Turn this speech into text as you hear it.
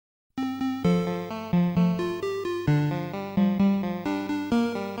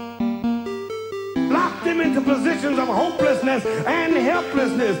into positions of hopelessness and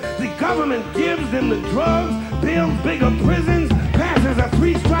helplessness. The government gives them the drugs, builds bigger prisons, passes a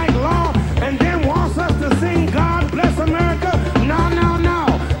 3-strike law, and then wants us to sing God Bless America. No, no, no.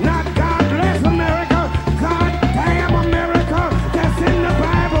 Not God Bless America. God Damn America. That's in the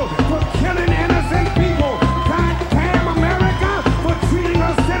Bible for killing innocent people. God Damn America for treating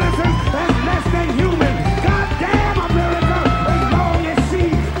us citizens as less than human. God Damn America as long as she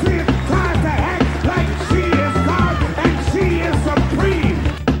tries to act like she is God and she is supreme.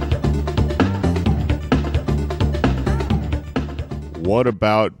 What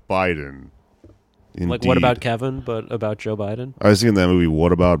about Biden? Like, what about Kevin, but about Joe Biden? I was thinking that movie,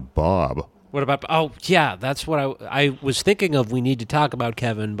 What About Bob? What about... Oh, yeah, that's what I was thinking of. We need to talk about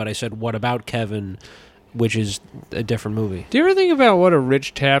Kevin, but I said, what about Kevin, which is a different movie. Do you ever think about what a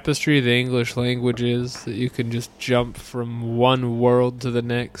rich tapestry the English language is, that you can just jump from one world to the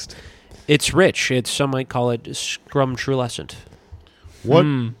next? It's rich. Some might call it scrumtrulescent. What?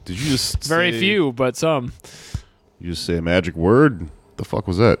 Did you just Very say, few, but some. You just say a magic word? The fuck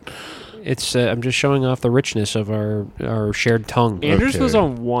was that? It's I'm just showing off the richness of our shared tongue. Andrews Okay. was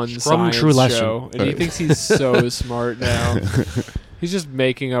on one science Scrumtrulescent. show, and he thinks he's so smart now. He's just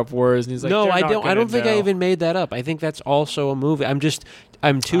making up words, and he's like, No, "They're I not don't. I gonna don't think I know." even made that up. I think that's also a movie. I'm 2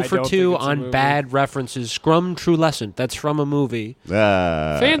 I for don't 2 think it's a on movie. bad references. Scrumtrulescent. That's from a movie.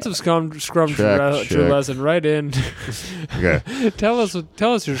 Fans of Scrum check. True Lesson, right in. Okay. tell us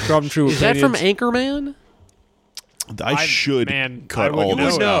your Scrum True. Is that from opinions. Anchorman? I should man, cut I would all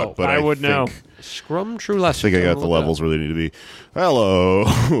this know. out, but I would know. Scrumtrulescent. I think I got the levels where they need to be. Hello,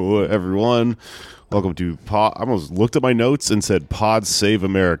 everyone. Welcome to Pod. I almost looked at my notes and said Pod Save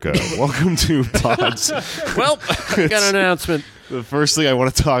America. Welcome to Pods. Well, I got an announcement. The first thing I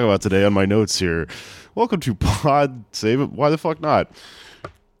want to talk about today on my notes here. Welcome to Pod Save It. Why the fuck not?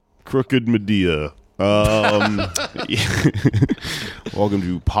 Crooked Medea. Welcome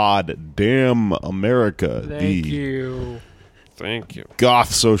to Pod Damn America. Thank you. Thank you.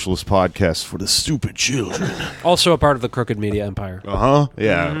 Goth socialist podcast for the stupid children. Also a part of the Crooked Media Empire.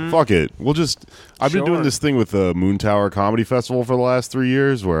 Yeah. Fuck it. I've been doing Sure. this thing with the Moon Tower Comedy Festival for the last 3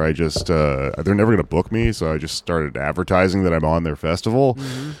 years where I just, they're never going to book me. So I just started advertising that I'm on their festival.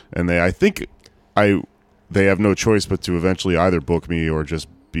 And they have no choice but to eventually either book me or just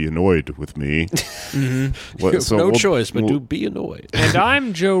be annoyed with me. So no choice but to be annoyed. And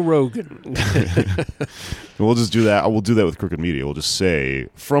I'm Joe Rogan. We'll just do that. We'll do that with Crooked Media. We'll just say,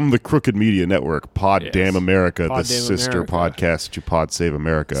 from the Crooked Media Network, Pod Yes. Damn America, Pod the Damn sister America. podcast to Pod Save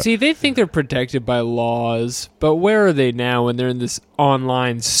America. See, they think they're protected by laws, but where are they now when they're in this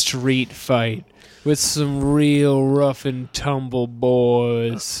online street fight with some real rough and tumble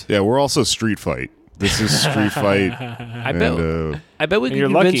boys? Yeah, we're also Street Fight. This is Street Fight. I bet. I bet we And could you're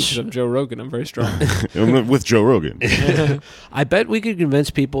lucky convince. because I'm Joe Rogan. I'm very strong. With Joe Rogan. I bet we could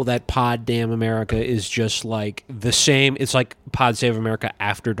convince people that Pod Damn America is just like the same. It's like Pod Save America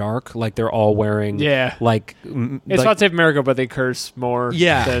After Dark. Like they're all wearing. Yeah. Like It's like, not Save America, but they curse more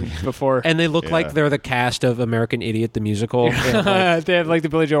Yeah. than before. and they look Yeah. like they're the cast of American Idiot the musical. They're like- they have like the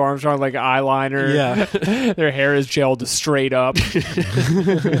Billy Joe Armstrong like eyeliner. Yeah. Their hair is gelled straight up.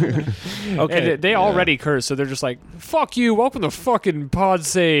 okay. And they already curse, so they're just like, "Fuck you! Welcome to fucking Pod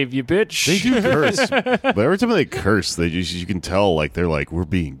Save, you bitch." They do curse. But every time they curse, you can tell like they're like, we're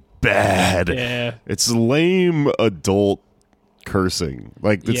being bad. Yeah. It's lame adult cursing.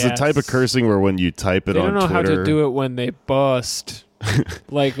 Like it's the type of Yes. cursing where when you type it They on don't know how Twitter, to do it when they bust,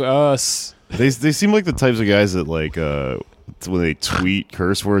 like us. they seem like the types of guys that like when they tweet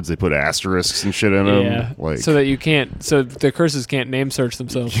curse words, they put asterisks and shit in them. Yeah, Like so that you can't, so the curses can't name search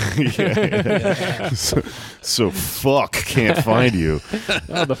themselves. so fuck can't find you.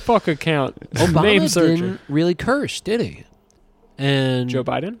 Oh, the fuck account Obama name searcher. didn't really curse, did he? And Joe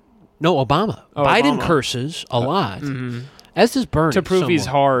Biden no, Obama. Oh, Biden Obama. curses a lot, as does Bernie. to prove he's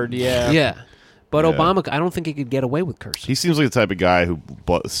somewhat. hard. Yeah, Yeah, but Yeah. Obama, I don't think he could get away with cursing. He seems like the type of guy who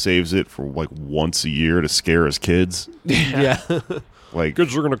saves it for like once a year to scare his kids. Yeah. Like,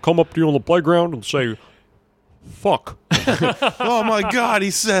 Kids are going to come up to you on the playground and say, fuck. oh my God, he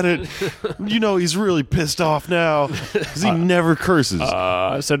said it. You know he's really pissed off now because he never curses.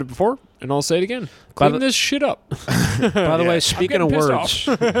 I've said it before, and I'll say it again. By Clean the- this shit up. By the way, speaking of getting words,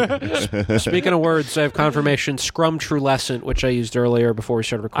 pissed speaking of words, I have confirmation. Scrumtrulescent, which I used earlier before we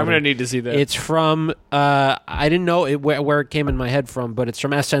started recording. I'm gonna need to see that. It's from I didn't know where it came in my head from, but it's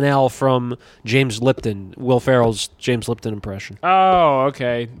from SNL from James Lipton, Will Ferrell's James Lipton impression. Oh,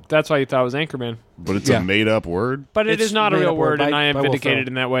 okay. That's why you thought it was Anchorman. But it's yeah. a made up word. But it It's is not a made real up word word, and by- I am by Will vindicated Ferrell.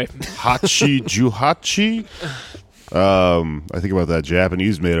 in that way. Hachi Juhachi. I think about that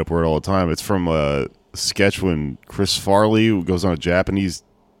Japanese made up word all the time. It's from sketch when Chris Farley goes on a Japanese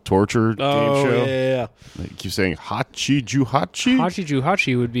torture game show. yeah. They keep saying Hachi Juhachi. Hachi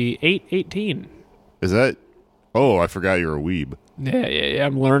Juhachi would be 818. Is that? Oh, I forgot you're a weeb. Yeah,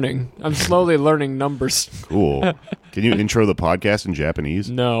 I'm learning. I'm slowly learning numbers. Cool. Can you intro the podcast in Japanese?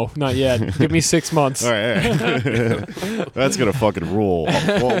 No, not yet. Give me 6 months. All right. That's going to fucking rule.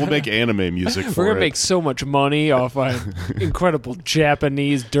 We'll make anime music for We're going it. to make so much money off my incredible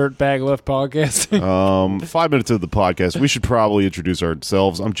Japanese dirtbag left podcast. 5 minutes of the podcast. We should probably introduce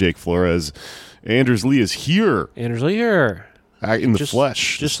ourselves. I'm Jake Flores. Anders Lee is here Anders Lee here. in the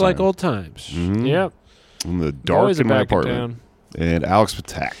flesh. Just this like time. old times. Yep. In the dark Boys are in my back in apartment. town. And Alex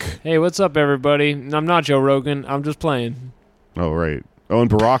Patak. Hey, what's up, everybody? I'm not Joe Rogan. I'm just playing. Oh, right. Oh, and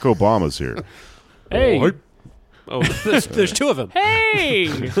Barack Obama's here. Hey. Oh, there's two of them. Hey!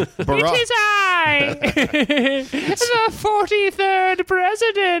 Barack. It is I! The 43rd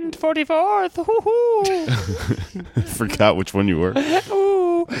president! 44th! Hoo-hoo. Forgot which one you were.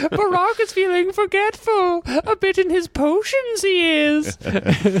 Ooh, Barack is feeling forgetful. A bit in his potions, he is.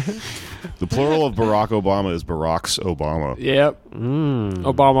 The plural of Barack Obama is Barack's Obama. Yep.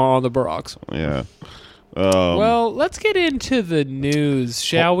 Obama on the Baracks. Yeah. Well, let's get into the news,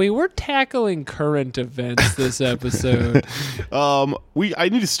 shall we? We're tackling current events this episode. I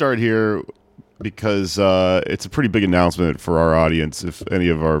need to start here because it's a pretty big announcement for our audience. If any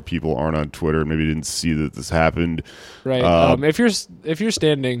of our people aren't on Twitter, maybe didn't see that this happened. Right. If you're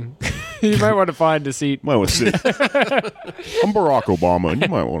standing, you might want to find a seat. Might want to sit. I'm Barack Obama, and you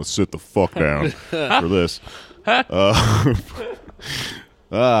might want to sit the fuck down for this.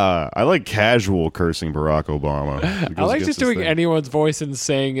 I like casual cursing Barack Obama. It I goes like against just this doing thing. anyone's voice and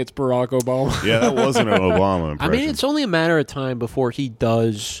saying it's Barack Obama. Yeah, that wasn't an Obama I impression. mean, it's only a matter of time before he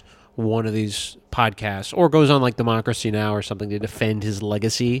does one of these podcasts or goes on like Democracy Now! Or something to defend his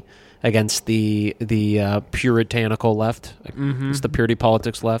legacy against the puritanical left. It's the purity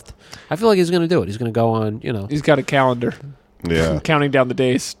politics left. I feel like he's going to do it. He's going to go on, He's got a calendar Yeah. counting down the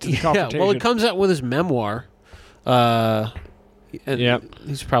days to the Yeah, confrontation. well, it comes out with his memoir. And Yep.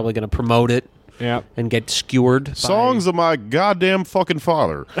 he's probably going to promote it Yep. and get skewered. by- Songs of my goddamn fucking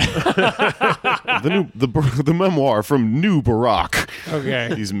father. the memoir from New Barack.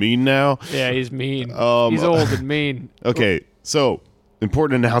 Okay. He's mean now. Yeah, he's mean. He's old and mean. Okay, so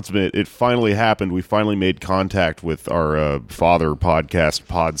important announcement. It finally happened. We finally made contact with our father podcast,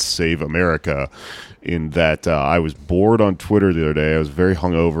 Pod Save America, in that I was bored on Twitter the other day. I was very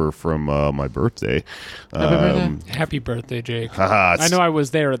hungover from my birthday. Happy birthday, Jake. Haha, I know I was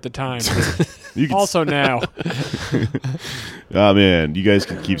there at the time. you can Also now. oh, man, you guys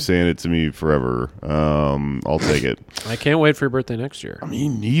can keep saying it to me forever. I'll take it. I can't wait for your birthday next year. Me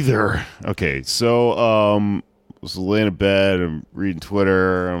neither. Okay, so was laying in bed and reading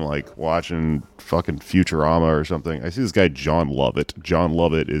Twitter. I'm like watching fucking Futurama or something. I see this guy John Lovett. John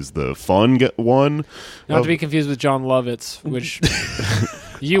Lovett is the fun one. Not to be confused with John Lovitz, which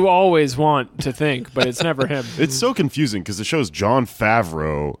you always want to think, but it's never him. It's so confusing because it shows John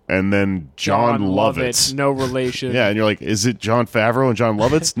Favreau and then John Lovitz. No relation. Yeah, and you're like, is it John Favreau and John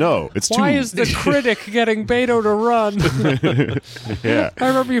Lovitz? No, it's two. Why is the critic getting Beto to run? Yeah, I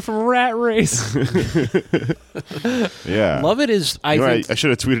remember you from Rat Race. yeah. Love it is, I You know, think, I should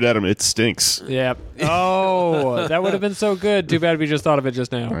have tweeted at him. It stinks. Yep. Oh, that would have been so good. Too bad we just thought of it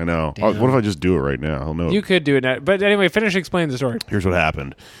just now. I know. Damn. What if I just do it right now? I'll know. You could do it now. But anyway, finish explaining the story. Here's what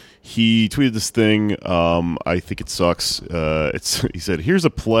happened. He tweeted this thing. I think it sucks. He said, "Here's a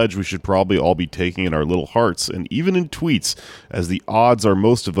pledge we should probably all be taking in our little hearts and even in tweets, as the odds are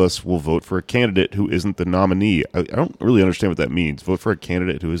most of us will vote for a candidate who isn't the nominee." I don't really understand what that means. Vote for a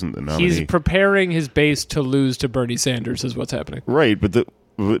candidate who isn't the nominee. He's preparing his base to lose to Bernie Sanders is what's happening. Right, but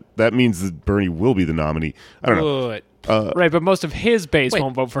that means that Bernie will be the nominee. I don't know. good. Right, but most of his base Wait,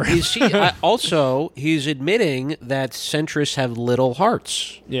 won't vote for him. Also, he's admitting that centrists have little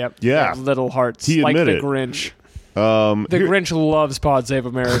hearts. Yep. Yeah. Little hearts. He like the admitted. Grinch. The Grinch loves Pod Save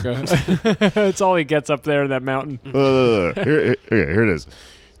America. That's all he gets up there in that mountain. Here it is.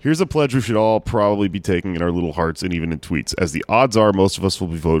 Here's a pledge we should all probably be taking in our little hearts and even in tweets. As the odds are, most of us will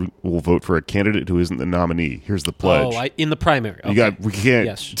vote for a candidate who isn't the nominee. Here's the pledge. Oh, in the primary. Okay. We can't.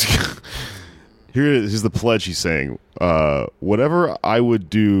 Yes. Here's the pledge he's saying. Whatever I would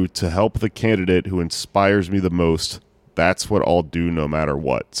do to help the candidate who inspires me the most, that's what I'll do no matter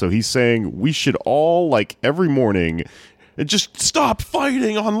what. So he's saying we should all, like, every morning, and just stop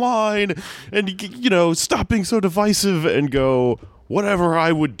fighting online and, stop being so divisive and go, whatever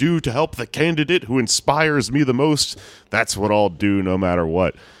I would do to help the candidate who inspires me the most, that's what I'll do no matter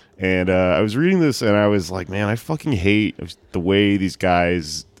what. And I was reading this and I was like, man, I fucking hate the way these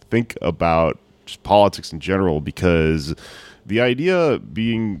guys think about just politics in general, because the idea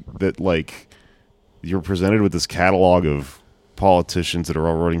being that like you're presented with this catalog of politicians that are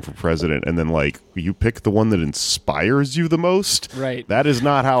all running for president, and then like you pick the one that inspires you the most. Right. That is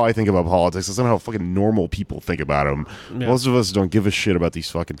not how I think about politics. That's not how fucking normal people think about them. Yeah. Most of us don't give a shit about these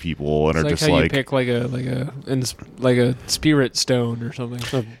fucking people and It's are like just how you like, pick like a spirit stone or something.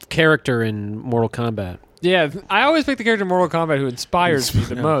 A character in Mortal Kombat. Yeah, I always pick the character in Mortal Kombat who inspires me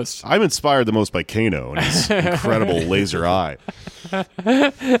the most. I'm inspired the most by Kano and his incredible laser eye.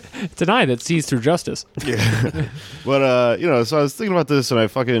 It's an eye that sees through justice. Yeah. But, so I was thinking about this and I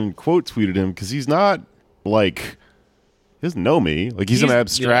fucking quote tweeted him because he's not like, he doesn't know me. Like, he's an He's-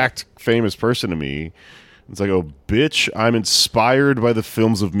 abstract, famous person to me. It's like, oh, bitch, I'm inspired by the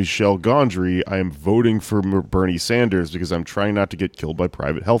films of Michel Gondry. I am voting for Bernie Sanders because I'm trying not to get killed by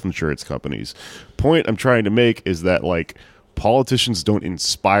private health insurance companies. Point I'm trying to make is that, like, politicians don't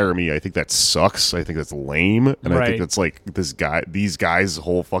inspire me. I think that sucks. I think that's lame. And I Right. think that's, like, these guys'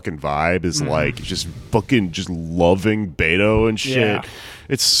 whole fucking vibe is, like, just fucking just loving Beto and shit. Yeah.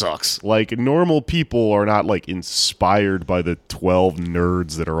 It sucks. Like, normal people are not, like, inspired by the 12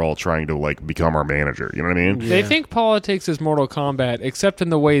 nerds that are all trying to, like, become our manager. You know what I mean? They think politics is Mortal Kombat, except in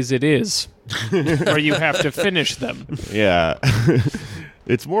the ways it is, where you have to finish them. Yeah.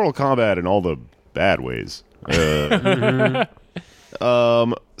 It's Mortal Kombat in all the bad ways.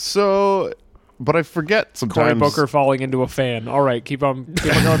 So, but I forget Cory sometimes. Booker falling into a fan. All right, keep on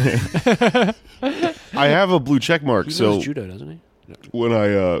going. I have a blue check mark. He So knows judo, doesn't he? when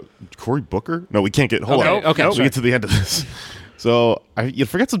I Cory Booker? No, we can't get. Hold on. Okay, We get to the end of this. So you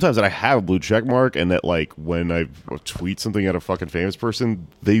forget sometimes that I have a blue check mark, and that like when I tweet something at a fucking famous person,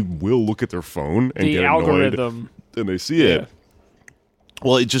 they will look at their phone and The get annoyed, algorithm. and they see it.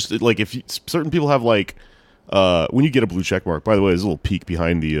 Well, like if certain people have like when you get a blue check mark. By the way, there's a little peek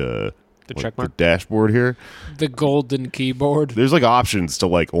behind the check mark? the dashboard here. The golden keyboard. There's like options to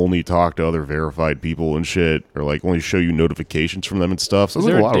like only talk to other verified people and shit, or like only show you notifications from them and stuff. So Is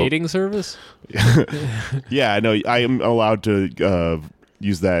there's there like a lot of- dating service? Yeah, no, I am allowed to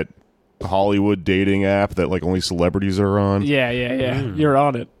use that Hollywood dating app that like only celebrities are on. Yeah. You're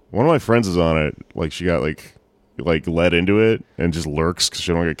on it. One of my friends is on it. Like she got like led into it and just lurks because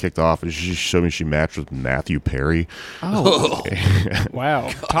she don't get kicked off. And she showed me she matched with Matthew Perry. Oh, wow!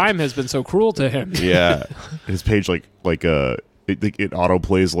 Time has been so cruel to him. Yeah, his page it auto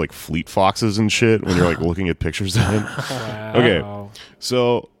plays like Fleet Foxes and shit when you're like looking at pictures of him. Wow. Okay.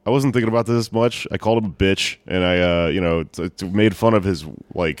 So I wasn't thinking about this much. I called him a bitch, and I, made fun of his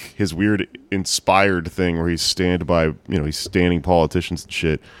weird inspired thing where he's he's standing politicians and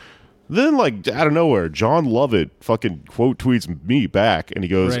shit. Then, like, out of nowhere, John Lovett fucking quote tweets me back, and he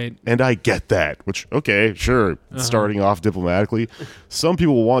goes, Right. and I get that. Which, okay, sure, starting off diplomatically. Some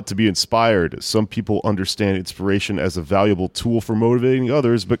people want to be inspired. Some people understand inspiration as a valuable tool for motivating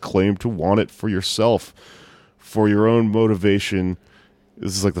others, but claim to want it for yourself. For your own motivation,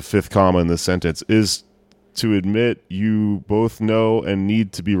 this is like the fifth comma in this sentence, is to admit you both know and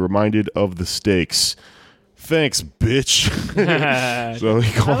need to be reminded of the stakes. Thanks, bitch. So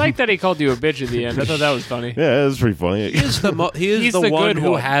he I called like that he called you a bitch at the end. I thought that was funny. Yeah, it was pretty funny. He is the He's the one good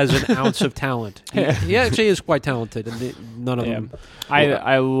who one. has an ounce of talent. He actually is quite talented, and none of Yeah. them.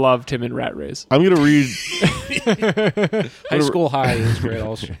 I loved him in Rat Race. I'm gonna read. High School High is great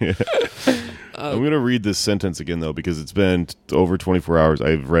also. I'm gonna read this sentence again though because it's been over 24 hours.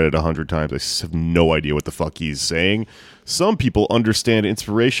 I've read it 100 times. I have no idea what the fuck he's saying. Some people understand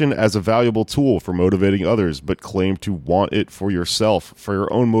inspiration as a valuable tool for motivating others, but claim to want it for yourself. For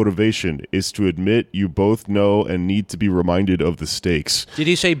your own motivation is to admit you both know and need to be reminded of the stakes. Did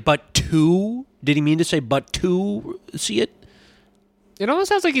he say but to? Did he mean to say but to see it? It almost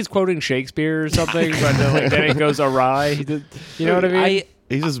sounds like he's quoting Shakespeare or something, but then it goes awry. You know what I mean?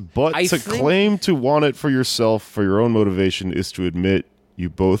 He says, but I to think- claim to want it for yourself, for your own motivation, is to admit you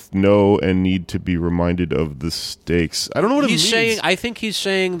both know and need to be reminded of the stakes. I don't know what He's it means. saying. I think he's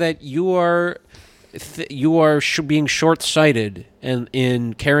saying that you are being short-sighted and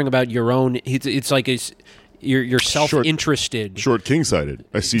in caring about your own. It's like you're self-interested, Short king-sided.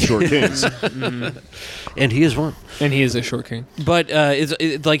 I see short kings. and he is one. And he is a short king. But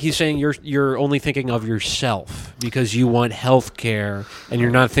it's like he's saying you're only thinking of yourself because you want health care and you're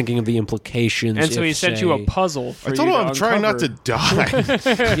not thinking of the implications. And so if, he sent you a say- puzzle for I told you him to I'm trying not to uncover.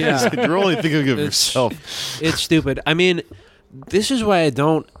 die. Yeah, You're only thinking of It's- yourself. it's stupid. I mean, this is why I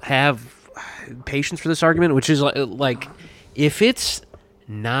don't have patience for this argument, which is like if it's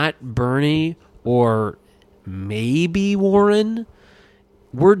not Bernie or maybe Warren,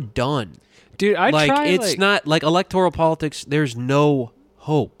 we're done. Dude, I Like try it's not like electoral politics. There's no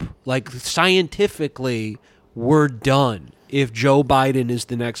hope. Like, scientifically, we're done. If Joe Biden is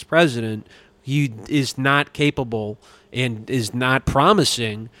the next president, he is not capable and is not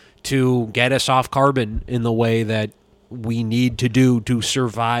promising to get us off carbon in the way that we need to do to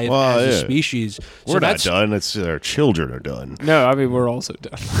survive as a species. We're not done. It's our children are done. No, I mean, we're also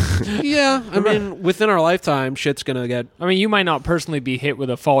done. Yeah, I mean, within our lifetime, shit's going to get... I mean, you might not personally be hit with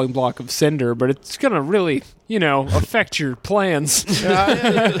a falling block of cinder, but it's going to really, affect your plans.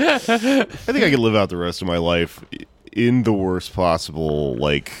 I think I could live out the rest of my life in the worst possible,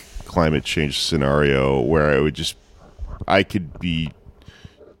 like, climate change scenario where I could be,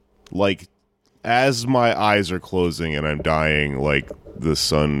 like, as my eyes are closing and I'm dying, like, the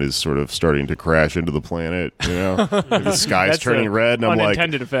sun is sort of starting to crash into the planet, like the sky's turning red, and I'm like,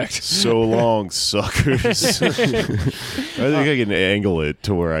 unintended effect. So long, suckers. I think I can angle it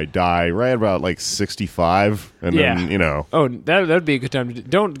to where I die right about, like, 65, and then, Oh, that'd be a good time to do.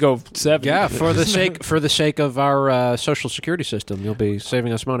 Don't go 70. Yeah, for the sake of our social security system, you'll be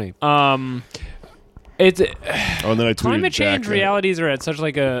saving us money. It's and then I climate change back realities are at such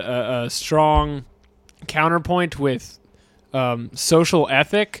like a strong counterpoint with social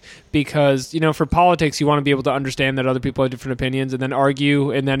ethic, because for politics you want to be able to understand that other people have different opinions and then argue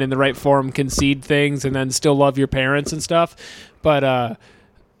and then in the right forum concede things and then still love your parents and stuff. But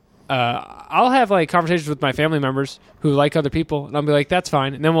I'll have like conversations with my family members who like other people, and I'll be like, that's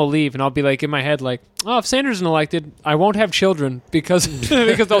fine, and then we'll leave, and I'll be like in my head like, oh, if Sanders isn't elected, I won't have children because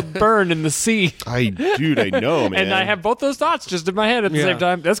they'll burn in the sea. I know, man. And I have both those thoughts just in my head at the same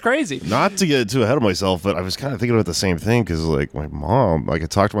time. That's crazy. Not to get too ahead of myself, but I was kind of thinking about the same thing because, like, my mom, like, I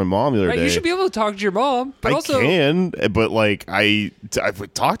talked to my mom the other day. You should be able to talk to your mom, but I can, but like, I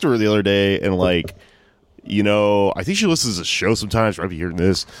talked to her the other day, and like, I think she listens to the show sometimes. I'll be hearing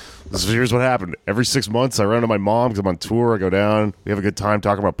this. Here's what happened. Every 6 months, I run into my mom because I'm on tour. I go down. We have a good time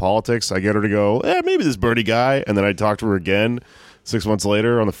talking about politics. I get her to go, maybe this Bernie guy. And then I talk to her again 6 months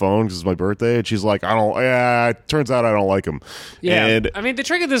later on the phone because it's my birthday. And she's like, it turns out I don't like him. Yeah. And I mean, the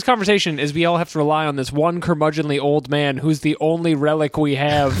trick of this conversation is we all have to rely on this one curmudgeonly old man who's the only relic we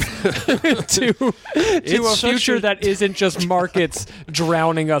have to a future that isn't just markets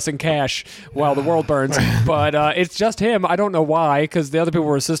drowning us in cash while the world burns. But it's just him. I don't know why, because the other people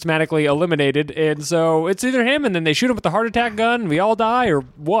were systematically eliminated. And so it's either him and then they shoot him with the heart attack gun, we all die, or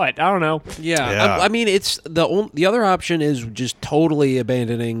what? I don't know. Yeah. I mean, it's the other option is just totally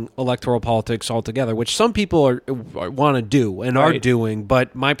abandoning electoral politics altogether, which some people want to do and are doing.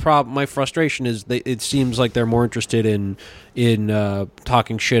 But my frustration is it seems like they're more interested in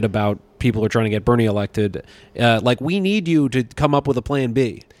talking shit about people who are trying to get Bernie elected. Like, we need you to come up with a plan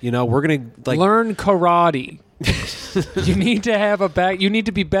B. We're gonna learn karate. You need to have you need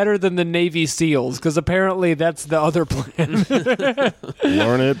to be better than the Navy SEALs, because apparently that's the other plan.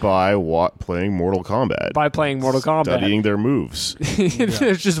 Learn it by playing Mortal Kombat. By playing Mortal Kombat. Studying their moves.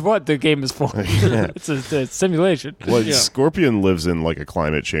 It's just what the game is for. It's a simulation. Well, Scorpion lives in like a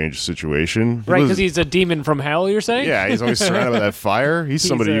climate change situation. Right, because he's a demon from hell, you're saying? Yeah, he's always surrounded by that fire. He's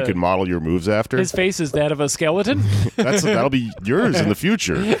somebody you can model your moves after. His face is that of a skeleton. That'll be yours in the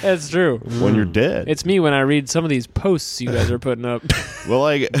future. That's true. When you're dead. It's me when I read some of these posts you guys are putting up. Well,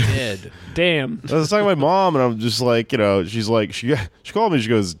 like, dead. Damn. I was talking to my mom, and I'm just like, she's like, she called me. She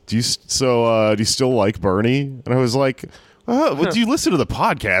goes, "Do you still like Bernie?" And I was like, do you listen to the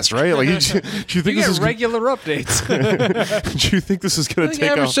podcast, right? Like, do you think you this is regular updates? Do you think this is going to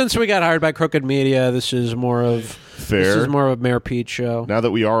take ever off? Since we got hired by Crooked Media, this is more of fair. This is more of a Mayor Pete show. Now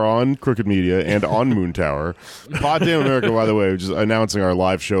that we are on Crooked Media and on Moon Tower, Pod Damn America, by the way, just announcing our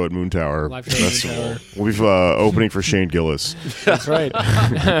live show at Moon Tower Festival. We'll be opening for Shane Gillis. That's right.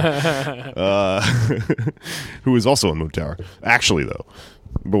 Who is also on Moon Tower. Actually, though.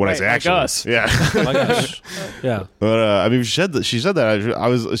 But when I say actually, like us. yeah, Like us. Yeah. But I mean, she said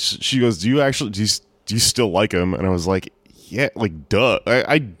that. She goes, do you still like him? And I was like, yeah, like duh.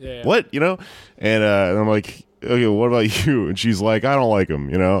 What, And I'm like, okay, what about you? And she's like, I don't like him,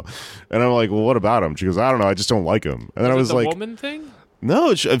 And I'm like, well, what about him? She goes, I don't know, I just don't like him. And then I was like, woman thing.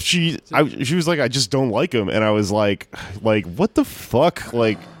 No, she was like, I just don't like him, and I was like, what the fuck?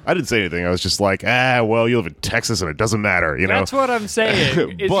 Like, I didn't say anything. I was just like, well, you live in Texas, and it doesn't matter, That's what I'm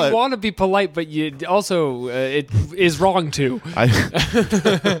saying. Is But- you want to be polite, but you also it is wrong to. I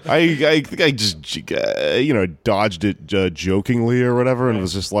think I just dodged it jokingly or whatever, and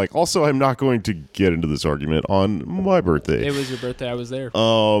was just like, also, I'm not going to get into this argument on my birthday. It was your birthday. I was there.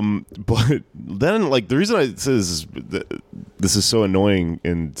 But then, like, the reason I say this is so annoying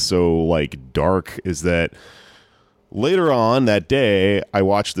and so, like, dark is that later on that day, I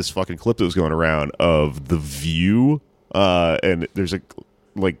watched this fucking clip that was going around of The View, and there's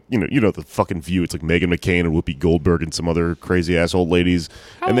like you know the fucking View. It's like Meghan McCain and Whoopi Goldberg and some other crazy ass old ladies.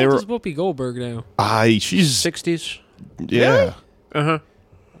 How and old they were is Whoopi Goldberg now? she's 60s. yeah.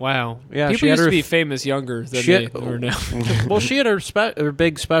 Wow. Yeah, People she had used her to be f- famous younger than she they had- are now. Well, she had her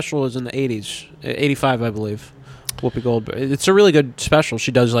big special was in the 80s, 85, I believe. Whoopi Goldberg. It's a really good special.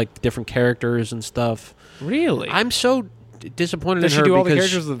 She does like different characters and stuff. Really? I'm so disappointed Does in she her do all the because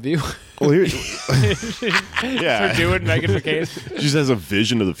characters of The View? Well, here, Her doing Meghan McCain? she just has a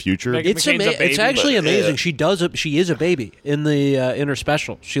vision of the future. Megan it's McCain's a baby, it's actually but- amazing. She is a baby in the in her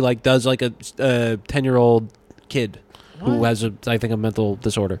special. She like does like a 10-year-old kid who has I think a mental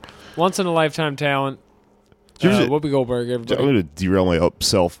disorder. Once in a lifetime talent. Did you ever- Whoopi Goldberg, I'm everybody. going to derail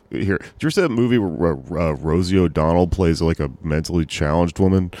myself here. Did you ever see that movie where Rosie O'Donnell plays like a mentally challenged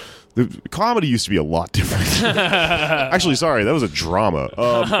woman? The comedy used to be a lot different. Actually, sorry, that was a drama.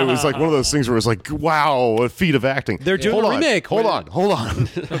 It was like one of those things where it's like, wow, a feat of acting. They're doing Hold a on, remake. Hold on.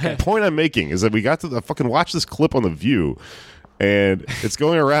 The point I'm making is that we got to the fucking watch this clip on The View. And it's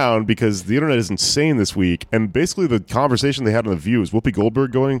going around because the internet is insane this week. And basically the conversation they had on The View is Whoopi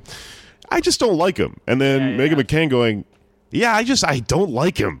Goldberg going, I just don't like him. And then Meghan McCain going, yeah, I don't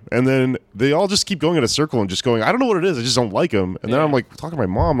like him. And then they all just keep going in a circle and just going, I don't know what it is. I just don't like him. And then I'm like talking to my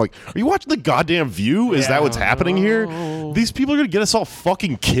mom, like, are you watching the goddamn View? Is that what's happening here? These people are going to get us all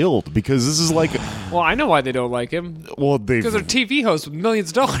fucking killed because this is like, Well, I know why they don't like him. well, they've Because they're TV hosts with millions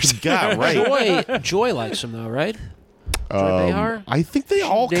of dollars. got right. Joy likes him though, right? Joy Behar? I think they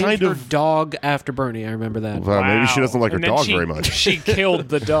all Named kind her of. dog after Bernie. I remember that. Maybe she doesn't like her And then dog she- very much. She killed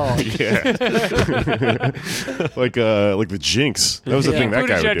the dog. like the Jinx. That was the thing that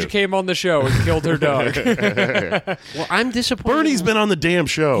guy would Buttigieg do. came on the show and killed her dog. Well, I'm disappointed. Bernie's been on the damn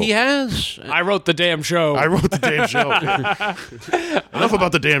show. He has. I wrote the damn show. I wrote the damn show. Enough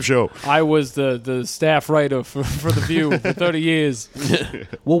about the damn show. I was the staff writer for The View for 30 years.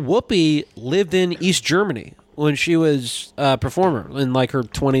 Well, Whoopi lived in East Germany when she was a performer in like her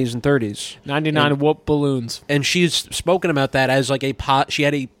 20s and 30s. 99 whoop balloons. And she's spoken about that as like she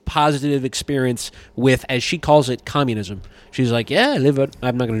had a positive experience with, as she calls it, communism. She's like, yeah, I live it.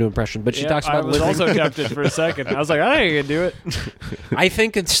 I'm not going to do an impression, but she talks about I was living. also tempted for a second. I was like, I ain't gonna do it. I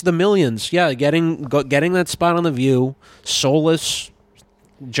think it's the millions. Yeah, getting that spot on The View, soulless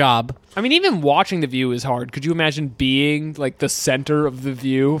job. I mean, even watching The View is hard. Could you imagine being like the center of The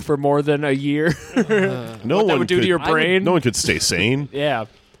View for more than a year? No What that one would do could, to your brain? No one could stay sane. Yeah.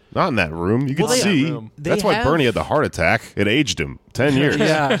 Not in that room. You could Well, they- see. room. That's They why have- Bernie had the heart attack. It aged him 10 years.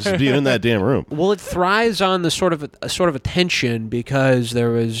 Yeah. Just being in that damn room. Well, it thrives on the sort of attention because there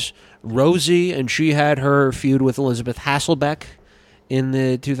was Rosie, and she had her feud with Elizabeth Hasselbeck in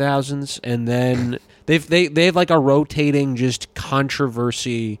the 2000s, and then they have like a rotating just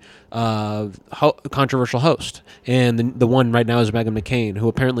controversial host, and the one right now is Meghan McCain, who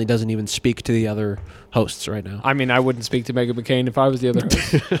apparently doesn't even speak to the other hosts right now. I mean, I wouldn't speak to Meghan McCain if I was the other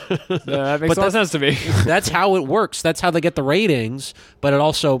host. That makes a lot of sense to me. That's how it works. That's how they get the ratings, but it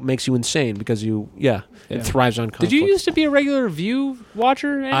also makes you insane because it thrives on conflict. Did you used to be a regular View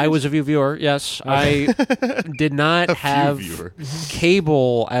watcher? I was a View viewer, yes. I did not have viewer.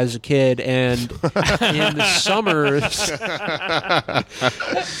 cable as a kid, and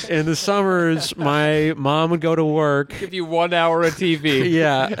in the summers, my mom would go to work. Give you 1 hour of TV.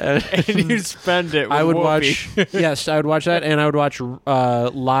 Yeah, And you spend it with I would Whoopi. watch. Yes, I would watch that, and I would watch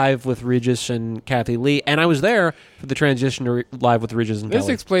Live with Regis and Kathy Lee, and I was there for the transition to Live with Regis and This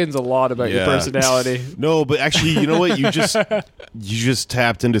Kelly. explains a lot about your Yeah. personality. No, but actually, you know what? You just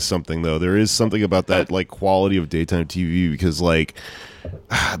tapped into something though. There is something about that like quality of daytime TV because like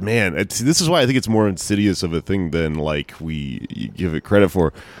man, this is why I think it's more insidious of a thing than like we give it credit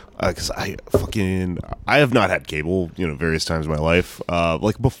for. Because I have not had cable, various times in my life.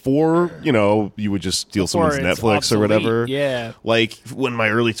 Like before, you would just steal someone's Or it's Netflix obsolete. or whatever. Yeah. Like when my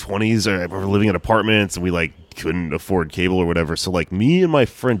early 20s, I remember living in apartments and we like couldn't afford cable or whatever. So like me and my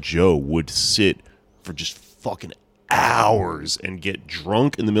friend Joe would sit for just fucking hours and get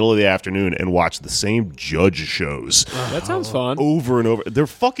drunk in the middle of the afternoon and watch the same Judge shows That sounds fun. over and over. They're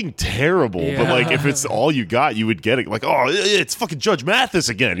fucking terrible, but like if it's all you got, you would get it. Like, oh, it's fucking Judge Mathis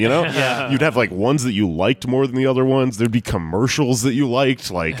again, You'd have like ones that you liked more than the other ones. There'd be commercials that you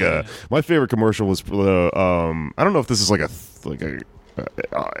liked. Like my favorite commercial was I don't know if this is like a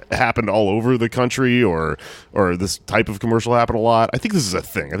happened all over the country or this type of commercial happened a lot. I think this is a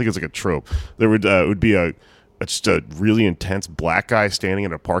thing. I think it's like a trope. There would be just a really intense black guy standing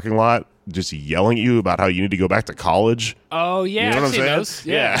in a parking lot just yelling at you about how you need to go back to college. Oh yeah, You know what I've I'm seen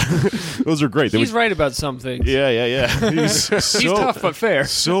saying? those. Yeah, Those are great. They he's would- right about some things. Yeah. He's He's tough but fair.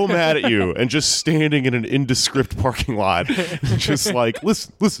 so mad at you and just standing in an indescript parking lot, just like,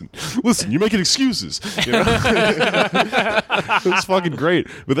 listen, you're making excuses. You know? It was fucking great.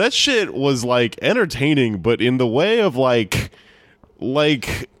 But that shit was like entertaining, but in the way of like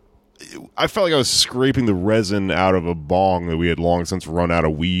I felt like I was scraping the resin out of a bong that we had long since run out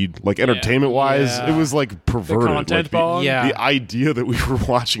of weed. Like entertainment wise, Yeah. it was like perverted. content like, bong? Yeah. The idea that we were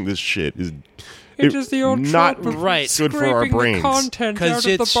watching this shit is It's just the old not trope of right. good for our scraping the brains. content 'Cause out of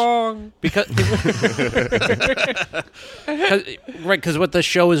the it's- bong. Because because what the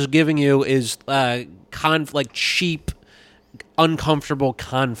show is giving you is like cheap, uncomfortable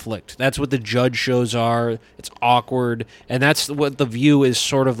conflict. That's what the Judge shows are. It's awkward, and that's what The View is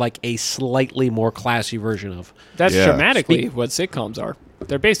sort of like a slightly more classy version of. That's Yeah. dramatically what sitcoms are.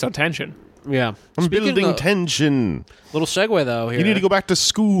 They're based on tension. Yeah, I'm Speaking building of- tension. Little segue though here. You need to go back to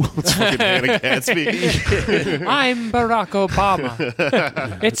school. It's fucking Hannah Gadsby. I'm Barack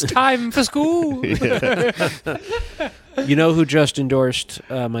Obama. It's time for school. You know who just endorsed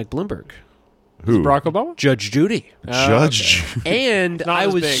Mike Bloomberg? Who? Barack Obama? Judge Judy. Judge. And Not I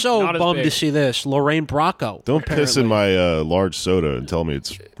as was big, so not as bummed big. to see this. Lorraine Bracco. Don't piss in my large soda and tell me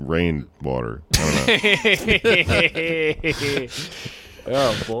it's rain water. I don't know.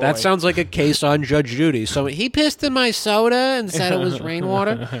 Oh boy. That sounds like a case on Judge Judy. So he pissed in my soda and said it was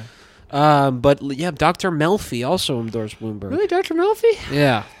rainwater. But yeah, Dr. Melfi also endorsed Bloomberg. Really, Dr. Melfi?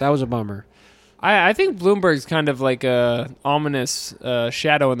 Yeah, that was a bummer. I think Bloomberg's kind of like a ominous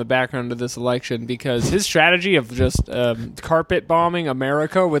shadow in the background of this election because his strategy of just carpet bombing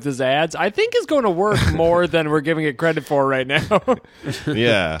America with his ads, I think, is going to work more than we're giving it credit for right now.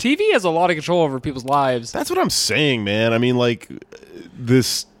 Yeah. TV has a lot of control over people's lives. That's what I'm saying, man. I mean, like,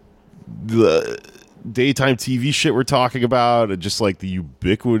 the daytime TV shit we're talking about, and just like the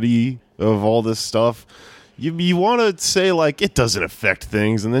ubiquity of all this stuff. You want to say, like, it doesn't affect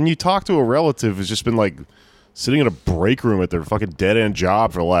things, and then you talk to a relative who's just been, like, sitting in a break room at their fucking dead-end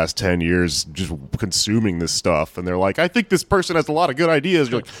job for the last 10 years just consuming this stuff, and they're like, I think this person has a lot of good ideas.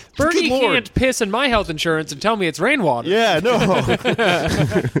 You're like, Bernie good Lord. can't piss in my health insurance and tell me it's rainwater. Yeah, no.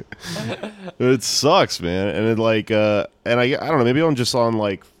 It sucks, man. And it like and I don't know, maybe I'm just on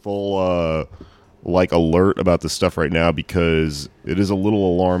like full like alert about this stuff right now because it is a little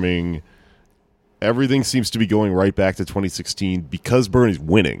alarming. Everything seems to be going right back to 2016 because Bernie's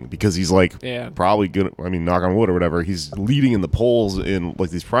winning, because he's like probably gonna, I mean, knock on wood or whatever, he's leading in the polls in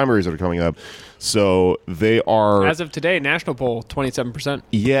like these primaries that are coming up. So they are, As of today, national poll, 27%.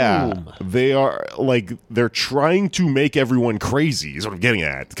 yeah, they are like, they're trying to make everyone crazy is what I'm getting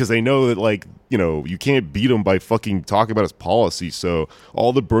at, because they know that, like, you know, you can't beat him by fucking talking about his policy. So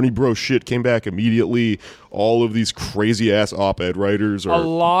all the Bernie bro shit came back immediately. All of these crazy ass op-ed writers are A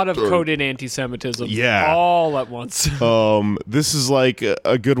lot of coded anti-Semitism. Yeah. All at once. this is like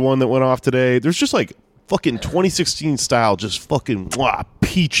a good one that went off today. There's just like fucking 2016 style, just fucking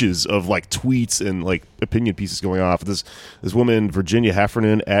peaches of like tweets and like opinion pieces going off. This woman, Virginia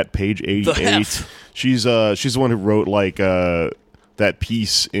Heffernan at page 88. She's the one who wrote like that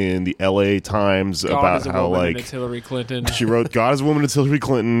piece in the LA Times God about is a how woman and like it's Hillary Clinton. she wrote God is a woman, it's Hillary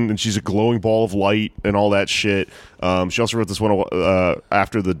Clinton, and she's a glowing ball of light and all that shit. She also wrote this one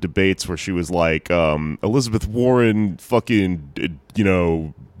after the debates where she was like, Elizabeth Warren fucking, you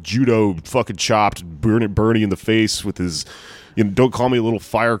know, judo fucking chopped Bernie in the face with his, you know, don't call me a little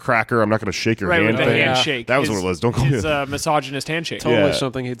firecracker, I'm not going to shake your Right, hand with the thing. handshake. That was what it was. Don't call me his misogynist handshake. Totally Yeah.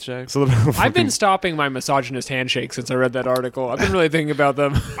 something he'd say. So I've been stopping my misogynist handshake since I read that article. I've been really thinking about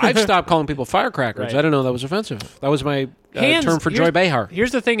them. I've stopped calling people firecrackers. Right. I didn't know that was offensive. That was my Hands- term for here's- Joy Behar.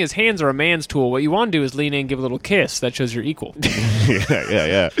 Here's the thing: is hands are a man's tool. What you want to do is lean in, give a little kiss. That shows you're equal.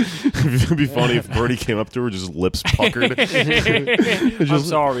 yeah. It'd be funny if Bernie came up to her, just lips puckered.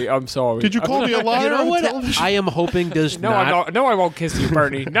 I'm sorry. Did you call me a liar? You know on what? television? I am hoping does No, not. I'm not. No, I won't kiss you,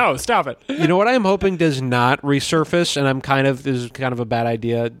 Bernie. No, stop it. You know what I am hoping does not resurface, and this is kind of a bad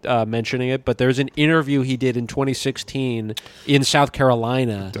idea mentioning it, but there's an interview he did in 2016 in South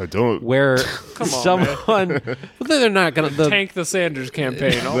Carolina Don't. where on, someone they're not going to Tank the Sanders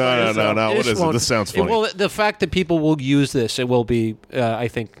campaign. all by No. yourself. What is it? This sounds funny. Well, the fact that people will use this, it will be, I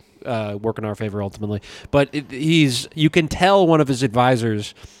think, work in our favor ultimately. But you can tell one of his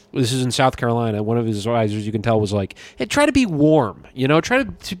advisors. This is in South Carolina. One of his advisors, you can tell, was like, "Hey, try to be warm. You know, try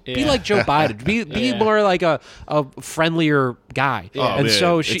to be Yeah. like Joe Biden. Be Yeah. more like a friendlier guy." Oh, And man.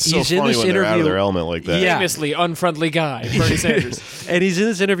 so It's he's in funny this when they're out of interview. their element like that. Yeah. Famously unfriendly guy, Bernie Sanders. And he's in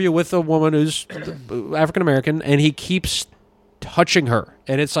this interview with a woman who's African American, and he keeps touching her,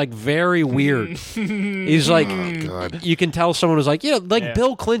 and it's like very weird. He's like, God. you can tell someone was like, Yeah.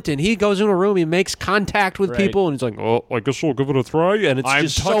 Bill Clinton. He goes in a room, he makes contact with Right. people, and he's like, oh, I guess I'll give it a try, and it's I'm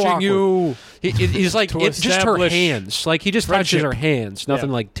just so touching awkward. you. He's like, To it's just her establish hands. Like he just touches her hands. Nothing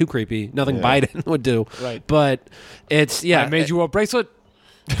Yeah. like too creepy. Nothing Yeah. Biden would do. Right. But it's I made you a bracelet.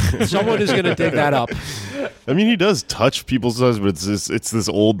 someone is gonna dig that up. I mean, he does touch people's eyes, but it's this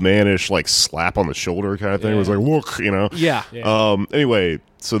old manish like slap on the shoulder kind of thing. It was like, look, you know. Yeah. Anyway,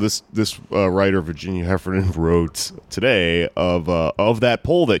 so this writer Virginia Heffernan wrote today of that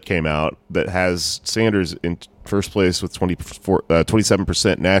poll that came out that has Sanders in first place with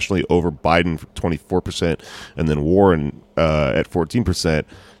 27% nationally over Biden 24%, and then Warren at 14%.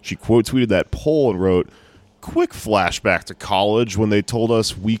 She quote tweeted that poll and wrote, "Quick flashback to college when they told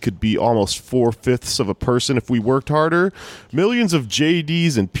us we could be almost 4/5 of a person if we worked harder. Millions of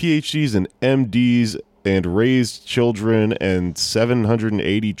JDs and PhDs and MDs and raised children, and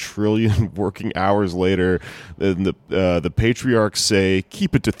 780 trillion working hours later, and the patriarchs say,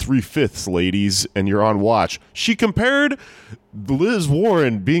 keep it to 3/5, ladies, and you're on watch." She compared Liz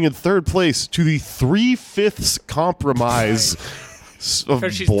Warren being in third place to the 3/5 compromise.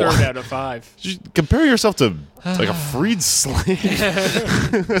 Because she's third out of 5. Just compare yourself to like a freed slave.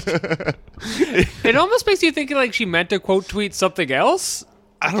 It almost makes you think like she meant to quote tweet something else.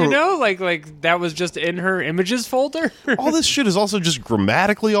 I don't You know, like that was just in her images folder. All this shit is also just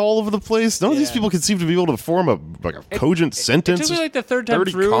grammatically all over the place. None of these Yeah. people can seem to be able to form a cogent It sentence. took me like the third time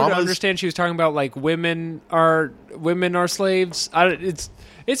 30 through to commas. understand she was talking about like women are slaves.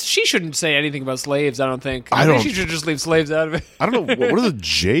 She shouldn't say anything about slaves. I don't think. I think don't- she should just leave slaves out of it. I don't know what are the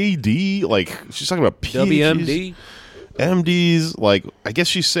JD like. She's talking about PhDs, WMD. MDs. Like, I guess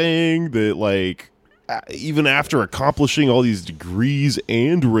she's saying that like even after accomplishing all these degrees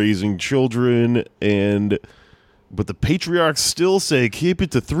and raising children, but the patriarchs still say keep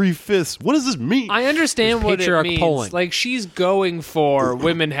it to 3/5. What does this mean? I understand It's what it patriarch means. polling. Like she's going for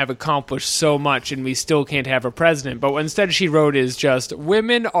women have accomplished so much and we still can't have a president. But what instead she wrote is just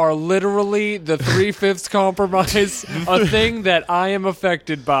women are literally the 3/5 compromise, a thing that I am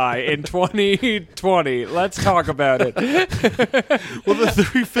affected by in 2020. Let's talk about it. Well, the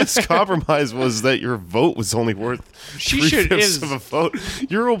 3/5 compromise was that your vote was only worth She should- 3/5 is- of a vote.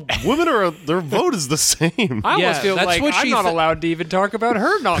 Their vote is the same. I Yeah, almost feel that's like what I'm she not th- allowed to even talk about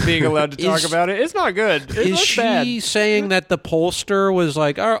her not being allowed to talk Is- about it. It's not good. It Is looks she bad. saying that the pollster was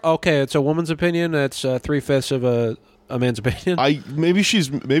like, oh, okay, it's a woman's opinion. That's 3/5 of a man's opinion. Maybe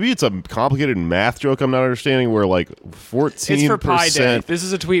it's a complicated math joke I'm not understanding. Where like 14%. It's for Pi Day. This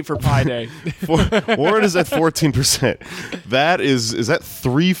is a tweet for Pi Day. Warren is at 14%. That is that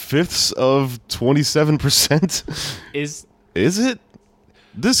 3/5 of 27%? Is Is it?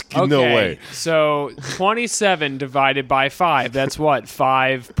 This okay. no way. So 27 divided by 5. That's what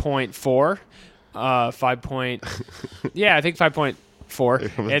 5.4. 5 point. Yeah, I think 5.4.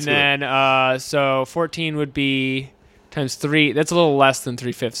 And That's then so 14 would be times 3. That's a little less than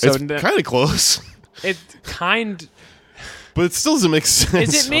 3/5. So It's kind of close, it kind. but it still doesn't make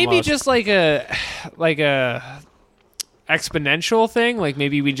sense. Is it maybe just like a exponential thing? Like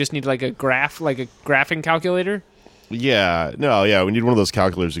maybe we just need like a graphing calculator, Yeah, no, yeah. We need one of those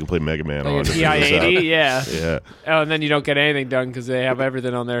calculators you can play Mega Man on. like a to figure this out. TI-80. Yeah. Yeah. Oh, and then you don't get anything done because they have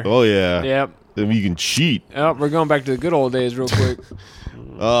everything on there. Oh yeah. Yep. Then you can cheat. Oh, we're going back to the good old days real quick.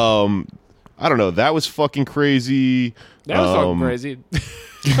 I don't know. That was fucking crazy. That was fucking crazy.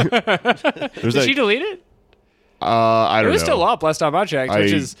 There's Did that, she delete it? I It don't know. was still up last time I checked,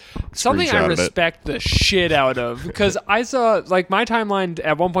 which I is something I screenshotted it. respect the shit out of. Because I saw, like, my timeline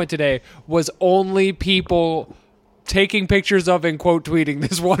at one point today was only people taking pictures of and quote tweeting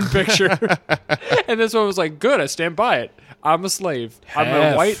this one picture. And this one was like, good, I stand by it. I'm a slave. I'm a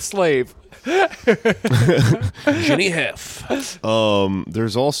Hef. white slave. Jenny Hef.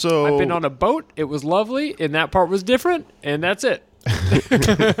 There's also I've been on a boat. It was lovely. And that part was different. And that's it.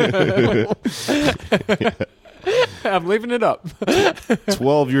 I'm leaving it up.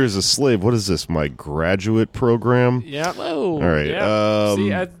 12 years a slave. What is this? My graduate program? Yeah. Whoa. All right. Yeah. See,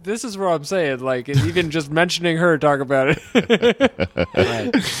 this is what I'm saying. Like, even just mentioning her, talk about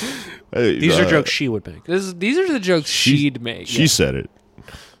it. These are jokes she would make. These are the jokes she'd make. She said it.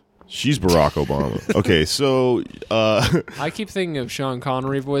 She's Barack Obama. Okay, so I keep thinking of Sean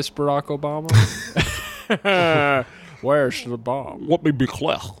Connery voice Barack Obama. Where's the bomb? Let me be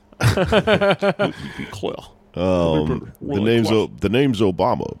clear. Let me be clear. the name's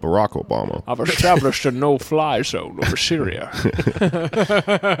Obama, Barack Obama. I've established a no-fly zone over Syria.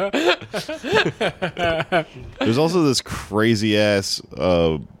 There's also this crazy ass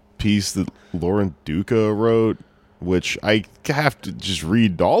piece that Lauren Duca wrote which I have to just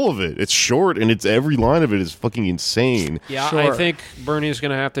read all of it. It's short, and it's every line of it is fucking insane. Yeah, Sure. I think Bernie's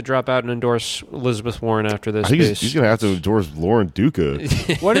going to have to drop out and endorse Elizabeth Warren after this I think piece. he's going to have to endorse Lauren Duca.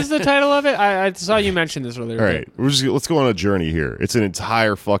 What is the title of it? I saw you mention this earlier. All right, let's go on a journey here. It's an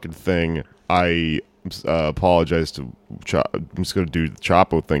entire fucking thing. I apologize to I'm just going to do the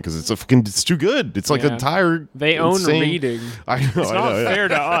Chapo thing because it's too good. It's like Yeah. an entire. They own insane- reading. I know. It's I not know, yeah. fair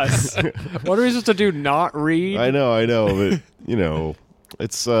to us. What are we supposed to do? Not read? I know, but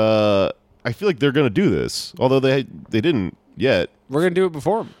it's. I feel like they're going to do this, although they didn't yet. We're gonna do it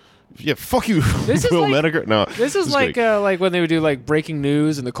before 'em. Yeah, fuck you, This is Bill like- Menaker. No, This is just like kidding. when they would do like breaking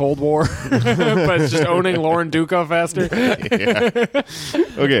news in the Cold War, but it's just owning Lauren Duca faster.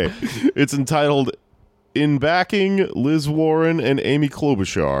 Okay, it's entitled "In Backing Liz Warren and Amy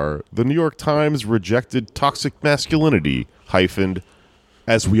Klobuchar, the New York Times rejected toxic masculinity, hyphened,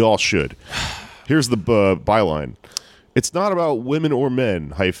 as we all should." Here's the byline. It's not about women or men,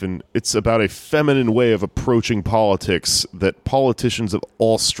 hyphen. It's about a feminine way of approaching politics that politicians of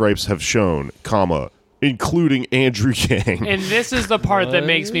all stripes have shown, comma, including Andrew Yang. And this is the part that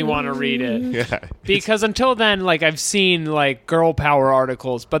makes me want to read it. Yeah. Because until then, like, I've seen like girl power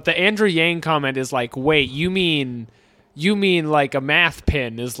articles, but the Andrew Yang comment is like, wait, you mean like a math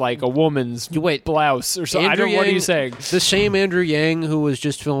pin is like a woman's blouse or something? Andrew What are you Yang- saying? The same Andrew Yang who was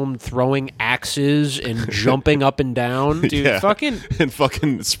just filmed throwing axes and jumping up and down. Dude, Yeah. fucking. And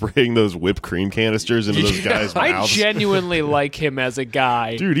fucking spraying those whipped cream canisters into those guys' I mouths. genuinely like him as a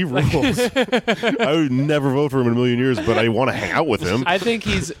guy. Dude, he rules. I would never vote for him in a million years, but I want to hang out with him. I think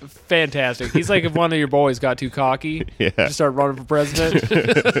he's fantastic. He's like if one of your boys got too cocky, Yeah. just start running for president.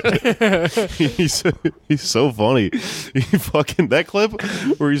 he's so funny. He fucking that clip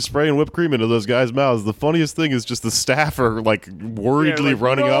where he's spraying whipped cream into those guys' mouths. The funniest thing is just the staffer like worriedly Yeah, like,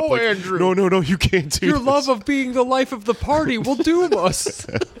 running "No, up like, Andrew. no, you can't do Your this." love of being the life of the party will doom us.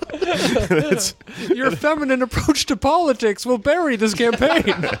 Your feminine approach to politics will bury this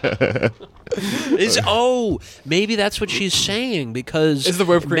campaign. Maybe that's what she's saying because Is the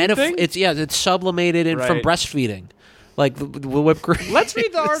whipped cream thing? It's sublimated in from Right. breastfeeding, like the whipped cream. Let's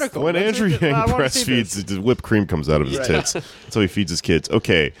read the article. When Let's Andrew read it. Yang I wanna see this. breastfeeds, the whipped cream comes out of his tits. That's how he feeds his kids.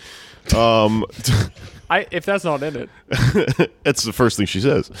 Okay. If that's not in it, That's the first thing she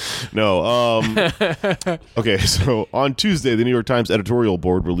says. No. Okay, so on Tuesday, the New York Times editorial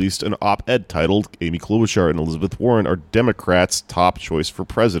board released an op-ed titled "Amy Klobuchar and Elizabeth Warren are Democrats' top choice for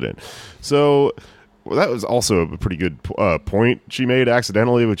president." So that was also a pretty good point she made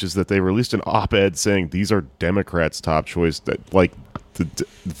accidentally, which is that they released an op-ed saying these are Democrats' top choice. That like the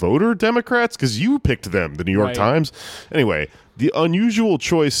voter Democrats, because you picked them, the New York Right. Times. Anyway. The unusual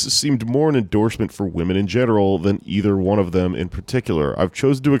choice seemed more an endorsement for women in general than either one of them in particular. I've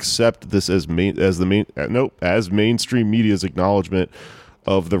chosen to accept this as mainstream media's acknowledgement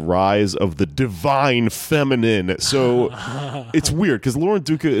of the rise of the divine feminine. So it's weird because Lauren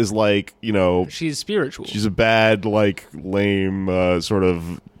Duca is like, she's spiritual. she's a bad, like, lame sort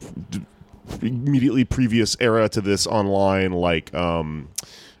of immediately previous era to this online, like,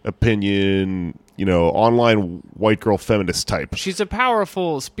 opinion, online white girl feminist type. She's a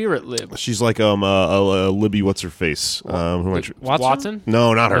powerful spirit lib. She's like a Libby, what's her face? Who am I Watson?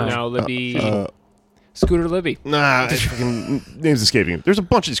 No, not her. No, Libby. Scooter Libby. Nah, it's fucking name's escaping. There's a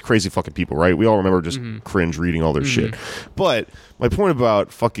bunch of these crazy fucking people, right? We all remember just cringe reading all their shit. But my point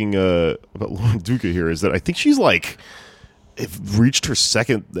about fucking about Lauren Duca here is that I think she's like reached her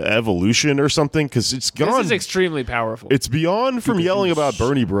second evolution or something because it's gone. This is extremely powerful. It's beyond from yelling about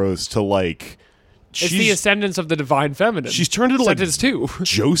Bernie Bros to like. It's the ascendance of the divine feminine. She's turned into like Sentence 2.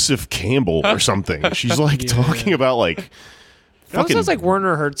 Joseph Campbell or something. She's like talking about like That sounds like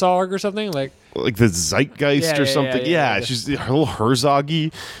Werner Herzog or something. Like the zeitgeist or something. Yeah, she's a little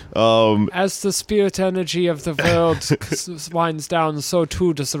Herzog-y. as the spirit energy of the world winds down, so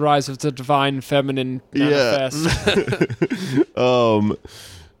too does the rise of the divine feminine manifest.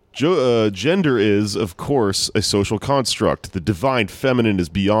 Gender is, of course, a social construct. The divine feminine is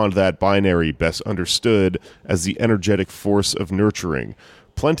beyond that binary, best understood as the energetic force of nurturing.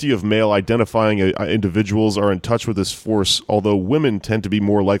 Plenty of male-identifying individuals are in touch with this force, although women tend to be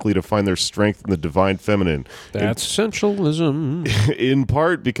more likely to find their strength in the divine feminine. That's essentialism. In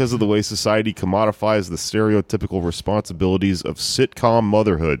part because of the way society commodifies the stereotypical responsibilities of sitcom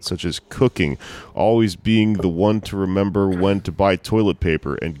motherhood, such as cooking, always being the one to remember when to buy toilet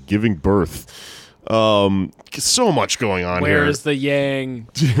paper, and giving birth. So much going on here. Where's the yang?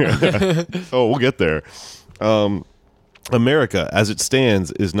 Oh, we'll get there. America, as it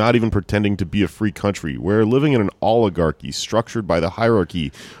stands, is not even pretending to be a free country. We're living in an oligarchy structured by the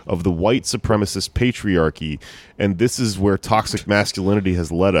hierarchy of the white supremacist patriarchy, and this is where toxic masculinity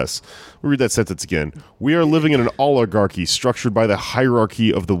has led us. We'll read that sentence again. We are living in an oligarchy structured by the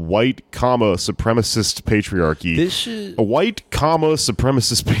hierarchy of the white, supremacist patriarchy. This is A white,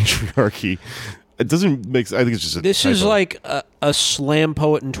 supremacist patriarchy. It doesn't make. I think it's just a this is typo. like a slam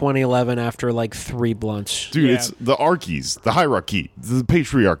poet in 2011 after like 3 blunts. Dude, Yeah. it's the archies, the hierarchy, the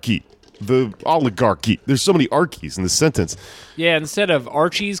patriarchy, the oligarchy. There's so many archies in this sentence. Yeah, instead of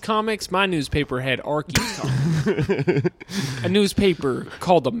Archie's comics, my newspaper had Archie's comics. A newspaper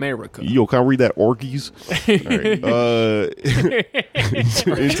called America. Yo, can I read that orgies? All right.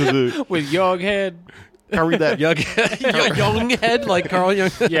 Into the. With Younghead. Can I read that? Younghead, like Carl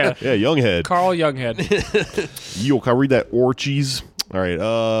Young. Yeah. Yeah, Younghead. Carl Younghead. Yo, can I read that orgies? All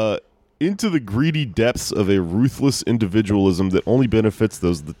right. Into the greedy depths of a ruthless individualism that only benefits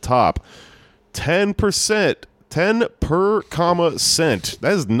those at the top. 10%. 10 per comma cent.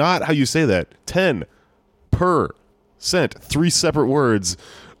 That is not how you say that. 10 per cent. 3 separate words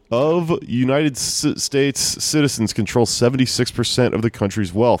of United States citizens control 76% of the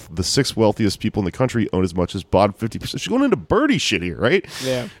country's wealth. The 6 wealthiest people in the country own as much as bottom 50%. She's going into Bernie shit here, right?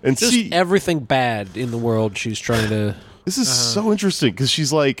 Yeah. And Just see, everything bad in the world she's trying to... this is so interesting because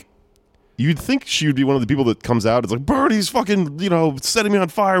she's like, you'd think she would be one of the people that comes out. It's like, Bernie's fucking, setting me on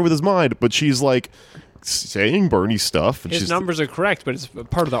fire with his mind. But she's like saying Bernie stuff. And His she's, numbers are correct, but it's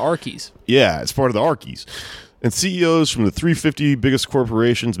part of the Archies. Yeah, it's part of the Archies. And CEOs from the 350 biggest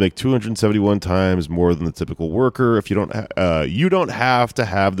corporations make 271 times more than the typical worker. If you don't have to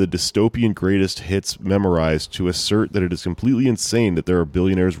have the dystopian greatest hits memorized to assert that it is completely insane that there are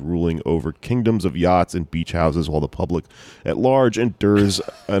billionaires ruling over kingdoms of yachts and beach houses while the public at large endures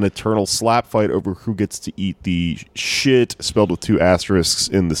an eternal slap fight over who gets to eat the shit, spelled with 2 asterisks,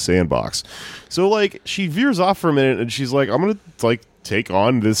 in the sandbox. So, like, she veers off for a minute and she's like, I'm going to, like, take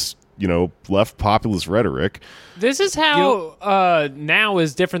on this left populist rhetoric. This is how now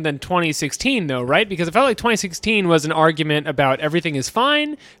is different than 2016, though, right? Because I felt like 2016 was an argument about everything is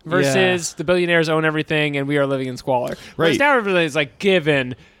fine versus the billionaires own everything and we are living in squalor. Whereas Right. now everybody's like,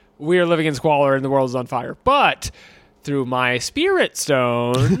 given we are living in squalor and the world is on fire. But through my spirit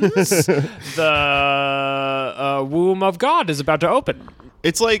stones, the womb of God is about to open.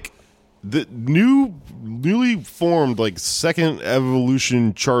 It's like the newly formed, like, second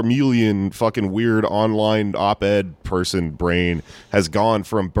evolution Charmeleon fucking weird online op-ed person brain has gone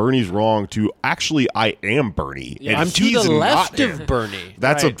from Bernie's wrong to actually I am Bernie. Yeah, and I'm to he's the left not- of Bernie.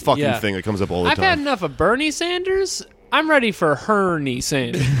 That's Right. a fucking Yeah. thing that comes up all the I've had time. enough of Bernie Sanders. I'm ready for Hernie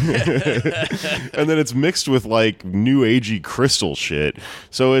Sanders. And then it's mixed with, like, new agey crystal shit.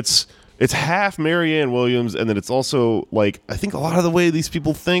 So it's half Marianne Williams, and then it's also, like, I think a lot of the way these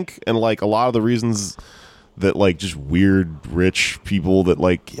people think, and, like, a lot of the reasons that, like, just weird rich people that,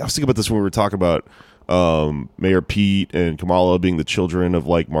 like, I was thinking about this when we were talking about Mayor Pete and Kamala being the children of,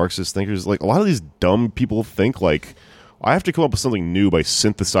 like, Marxist thinkers. Like, a lot of these dumb people think, like, I have to come up with something new by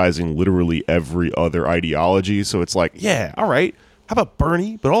synthesizing literally every other ideology. So it's like, yeah, all right, how about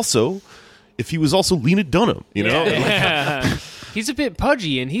Bernie? But also, if he was also Lena Dunham, you know? Yeah. He's a bit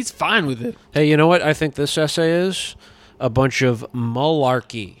pudgy and he's fine with it. Hey, you know what I think this essay is? A bunch of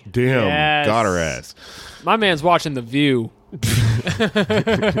malarkey. Damn, Yes. got her ass. My man's watching The View.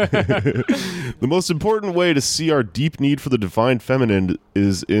 The most important way to see our deep need for the divine feminine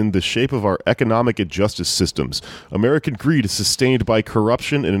is in the shape of our economic and justice systems. American greed is sustained by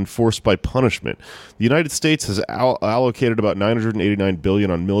corruption and enforced by punishment. The United States has allocated about $989 billion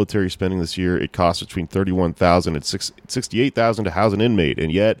on military spending this year. It costs between $31,000 and $68,000 to house an inmate,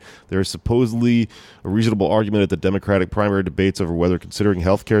 and yet there is supposedly a reasonable argument at the Democratic primary debates over whether considering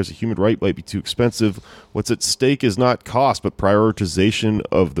health care as a human right might be too expensive. What's at stake is not cost, but prioritization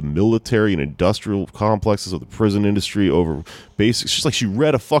of the military and industrial complexes of the prison industry over basics. She's like, she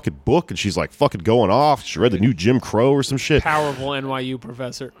read a fucking book and she's like fucking going off. She read the new Jim Crow or some shit. Powerful NYU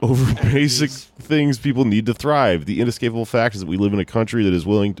professor. Over basic things people need to thrive. The inescapable fact is that we live in a country that is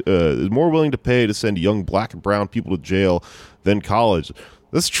more willing to pay to send young black and brown people to jail than college.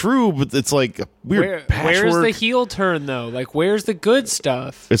 That's true, but it's like a weird patchwork. Where's the heel turn, though? Like, where's the good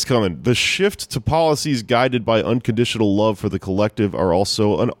stuff? It's coming. The shift to policies guided by unconditional love for the collective are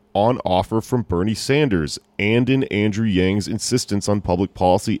also on offer from Bernie Sanders and in Andrew Yang's insistence on public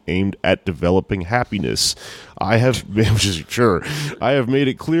policy aimed at developing happiness. I have made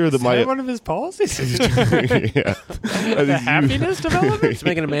it clear that Is that one of his policies? yeah. The happiness development? It's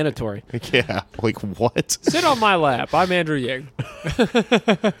making it mandatory. Yeah, like what? Sit on my lap. I'm Andrew Yang.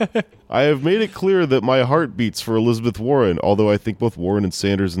 I have made it clear that my heart beats for Elizabeth Warren, although I think both Warren and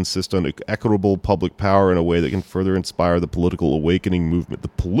Sanders insist on equitable public power in a way that can further inspire the political awakening movement. The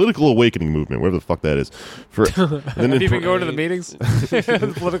political awakening movement, whatever the fuck that is. Have you been going to the meetings?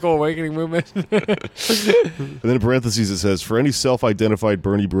 The political awakening movement? And then in parentheses it says, for any self-identified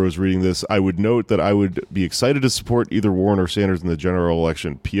Bernie bros reading this, I would note that I would be excited to support either Warren or Sanders in the general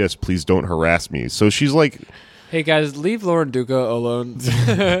election. P.S. Please don't harass me. So she's like... Hey guys, leave Lauren Duca alone.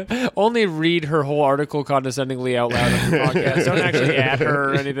 Only read her whole article condescendingly out loud on the podcast. Don't actually add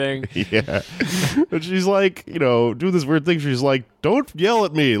her or anything. Yeah. But she's like, do this weird thing. She's like, don't yell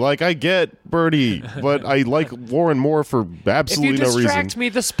at me. Like, I get Bernie, but I like Warren more for absolutely no reason. If you distract me,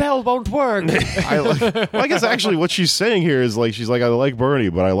 the spell won't work. I guess actually what she's saying here is like, she's like, I like Bernie,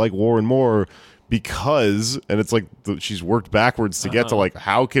 but I like Warren more because, and it's like she's worked backwards to get to like,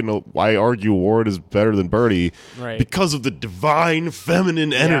 how can I argue Warren is better than Bernie? Right. Because of the divine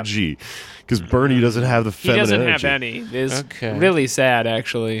feminine energy. Because Bernie doesn't have the feminine energy. He doesn't have any. It's really sad,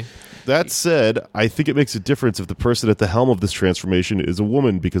 actually. That said, I think it makes a difference if the person at the helm of this transformation is a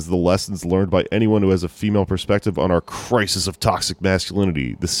woman, because of the lessons learned by anyone who has a female perspective on our crisis of toxic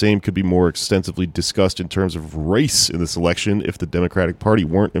masculinity. The same could be more extensively discussed in terms of race in this election if the Democratic Party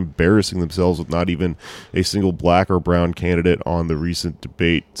weren't embarrassing themselves with not even a single black or brown candidate on the recent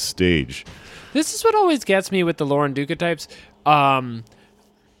debate stage. This is what always gets me with the Lauren Duca types.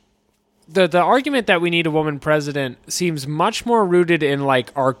 The argument that we need a woman president seems much more rooted in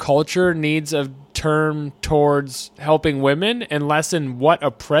like our culture needs a term towards helping women and less in what a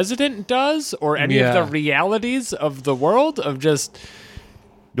president does or any of the realities of the world of just.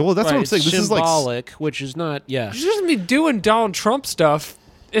 Well, that's what I'm saying. This is like symbolic, which is not. Yeah, she doesn't be doing Donald Trump stuff.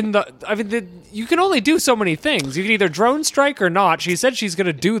 You can only do so many things. You can either drone strike or not. She said she's going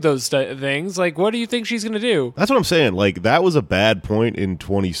to do those things. Like, what do you think she's going to do? That's what I'm saying. Like, that was a bad point in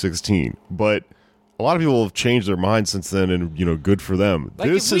 2016, but a lot of people have changed their minds since then, and good for them. Like,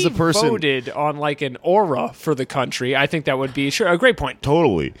 this if is a person voted on like an aura for the country. I think that would be a great point.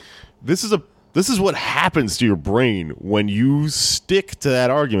 Totally. This is what happens to your brain when you stick to that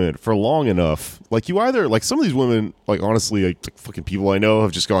argument for long enough. Like, you either, like, some of these women, like, honestly, like fucking people I know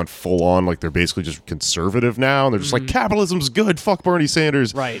have just gone full on, like, they're basically just conservative now, and they're just like, capitalism's good, fuck Bernie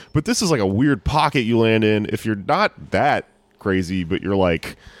Sanders. Right. But this is like a weird pocket you land in if you're not that crazy, but you're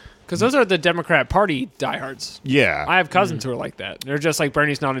like... Because those are the Democrat Party diehards. Yeah. I have cousins who are like that. They're just like,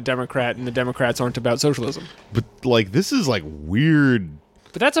 Bernie's not a Democrat, and the Democrats aren't about socialism. But, like, this is, like, weird...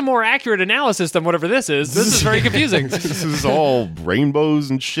 But that's a more accurate analysis than whatever this is. This is very confusing. This is all rainbows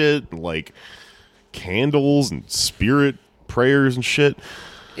and shit, like candles and spirit prayers and shit.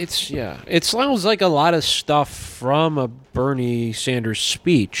 It sounds like a lot of stuff from a Bernie Sanders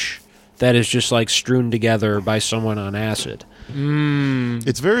speech that is just like strewn together by someone on acid.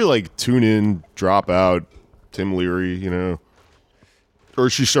 It's very like tune in, drop out, Tim Leary, Or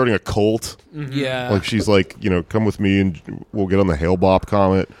she's starting a cult. Yeah. Like she's like, come with me and we'll get on the Hale Bop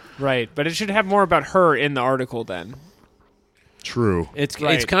comet. Right, but it should have more about her in the article then. True. It's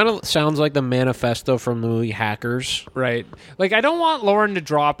kind of sounds like the manifesto from the movie Hackers. Right. Like, I don't want Lauren to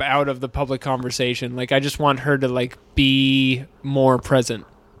drop out of the public conversation. Like, I just want her to, like, be more present.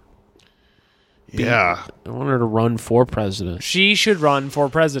 Yeah. I want her to run for president. She should run for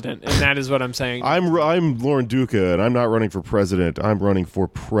president, and that is what I'm saying. I'm Lauren Duca, and I'm not running for president. I'm running for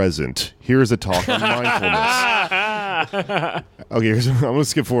present. Here's a talk on mindfulness. Okay, I'm going to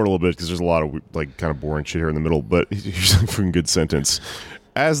skip forward a little bit because there's a lot of like kind of boring shit here in the middle, but here's a freaking good sentence.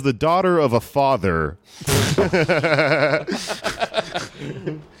 As the daughter of a father...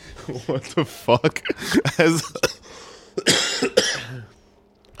 What the fuck? As...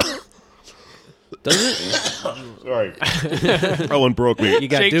 Does it? Sorry. That one broke me. You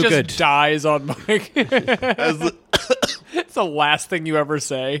got Jake do just good. dies on mic. It's the last thing you ever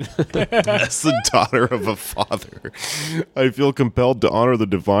say. As the daughter of a father, I feel compelled to honor the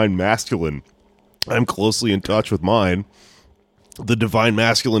divine masculine. I'm closely in touch with mine. The divine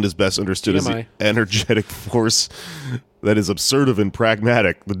masculine is best understood as the energetic force that is absurd and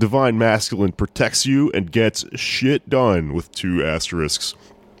pragmatic. The divine masculine protects you and gets shit done with 2 asterisks.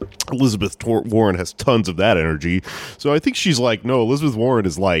 Elizabeth Warren has tons of that energy. So I think she's like, no, Elizabeth Warren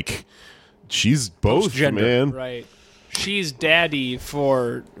is like, she's both, Post-gender. man. Right. She's daddy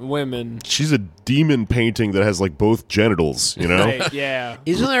for women. She's a demon painting that has like both genitals, you know? Right, yeah.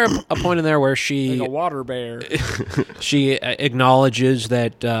 Isn't there a point in there where she Like a water bear. she acknowledges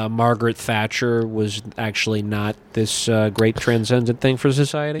that Margaret Thatcher was actually not this great transcendent thing for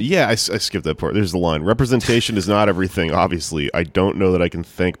society? Yeah, I skipped that part. There's the line. Representation is not everything, obviously. I don't know that I can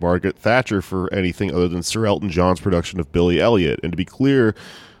thank Margaret Thatcher for anything other than Sir Elton John's production of Billy Elliot. And to be clear,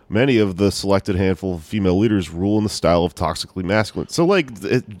 many of the selected handful of female leaders rule in the style of toxically masculine. So, like,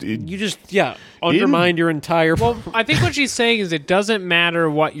 You just, undermined your entire... Well, I think what she's saying is it doesn't matter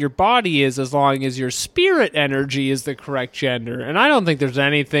what your body is as long as your spirit energy is the correct gender. And I don't think there's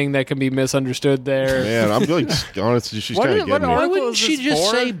anything that can be misunderstood there. man, I'm going honestly, she's kind of getting Why me. wouldn't she is this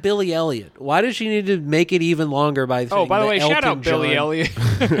just for? say Billy Elliot? Why does she need to make it even longer by saying Oh, by the way, shout Elton out Billy John? Elliot.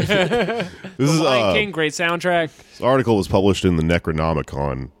 This is Lion King, great soundtrack. this article was published in the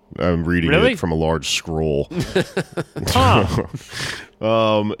Necronomicon. I'm reading Really? it from a large scroll. Huh. But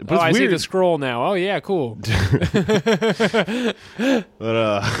Oh, it's I see weird. the scroll now. Oh, yeah, cool. But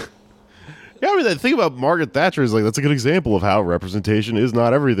yeah, I mean, the thing about Margaret Thatcher is like that's a good example of how representation is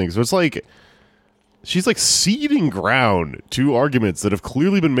not everything. So it's like she's like ceding ground to arguments that have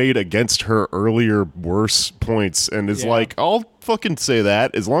clearly been made against her earlier worse points, and is Yeah. like, I'll fucking say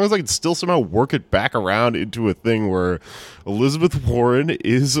that as long as I can still somehow work it back around into a thing where Elizabeth Warren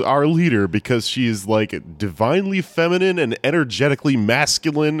is our leader because she is like divinely feminine and energetically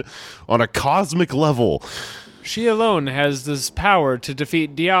masculine on a cosmic level. She alone has this power to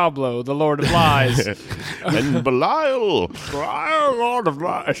defeat Diablo, the Lord of Lies. And Belial, Lord of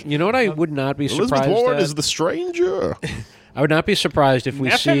Lies. You know what I would not be Elizabeth surprised Warren at? is the stranger. I would not be surprised if we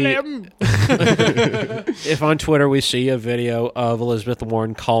see... Nephilim. If on Twitter we see a video of Elizabeth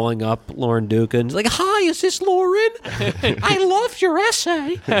Warren calling up Lauren Dukins, like, "Hi, is this Lauren? I loved your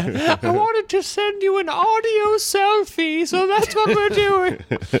essay." I wanted to send you an audio selfie, so that's what we're doing.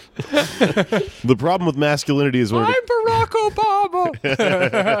 The problem with masculinity is when I'm Barack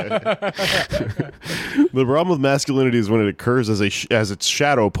Obama. the problem with masculinity is when it occurs as as its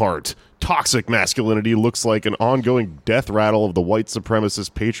shadow part. Toxic masculinity looks like an ongoing death rattle of the white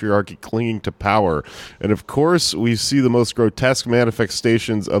supremacist patriarchy clinging to power. And of course, we see the most grotesque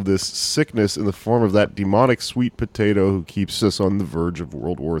manifestations of this sickness in the form of that demonic sweet potato who keeps us on the verge of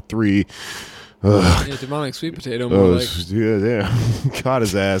World War III. Yeah, demonic sweet potato. More Oh, like. yeah. Caught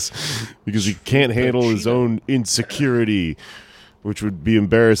his ass because he can't handle his own insecurity, which would be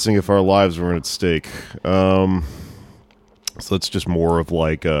embarrassing if our lives were at stake. So it's just more of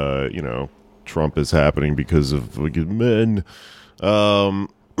like, Trump is happening because of like, men.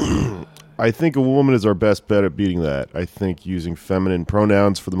 I think a woman is our best bet at beating that. I think using feminine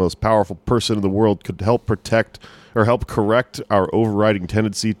pronouns for the most powerful person in the world could help protect or help correct our overriding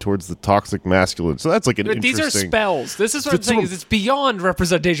tendency towards the toxic masculine. So that's like an But these are interesting... spells. This is what I'm That's saying. what- Is it's beyond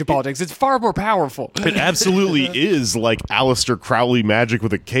representation politics. It's far more powerful. It absolutely is like Aleister Crowley magic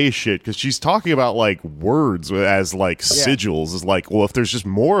with a K shit, because she's talking about like words as like sigils. Is like, well, if there's just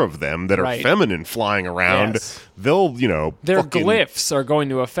more of them that are Right. feminine flying around, Yes. they'll, Their fucking- glyphs are going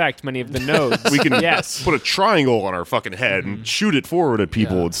to affect many of the nodes. We can yes. put a triangle on our fucking head and shoot it forward at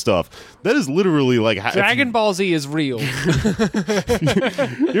people and stuff. That is literally like Dragon Ball Z is real. You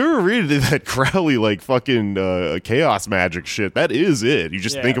ever read that Crowley like fucking chaos magic shit? That is it. You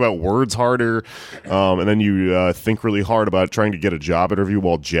just Yeah. think about words harder, and then you think really hard about trying to get a job interview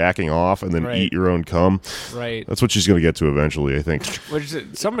while jacking off, and then Right. eat your own cum. Right. That's what she's gonna get to eventually, I think. Which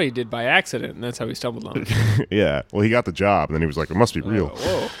somebody did by accident, and that's how he stumbled on it. Yeah. Well, he got the job, and then he was like, "It must be real."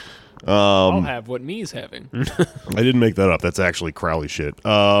 Whoa. I'll have what me's having. I didn't make that up. That's actually Crowley shit.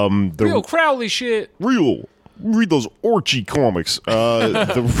 The Real Crowley shit. real. Read those Orchie comics.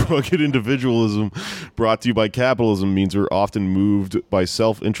 The rugged individualism brought to you by capitalism means we're often moved by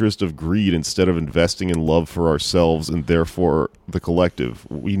self-interest of greed instead of investing in love for ourselves and therefore the collective.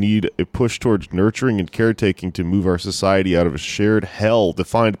 We need a push towards nurturing and caretaking to move our society out of a shared hell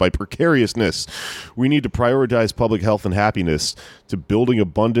defined by precariousness. We need to prioritize public health and happiness to building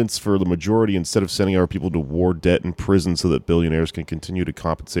abundance for the majority instead of sending our people to war, debt, and prison so that billionaires can continue to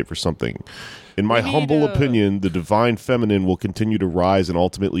compensate for something. In my We need humble a- opinion, the divine feminine will continue to rise and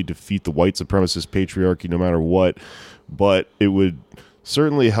ultimately defeat the white supremacist patriarchy no matter what, but it would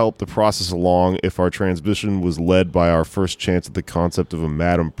certainly help the process along if our transmission was led by our first chance at the concept of a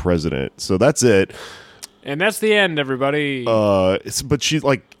Madam President. So that's it. And that's the end, everybody. But she's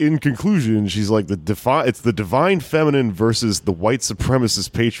like, in conclusion, she's like it's the divine feminine versus the white supremacist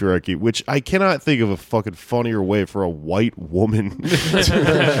patriarchy, which I cannot think of a fucking funnier way for a white woman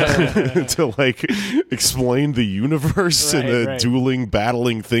to like explain the universe and the dueling,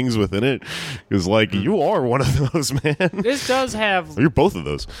 battling things within it. Is like, you are one of those, man. This does have You're both of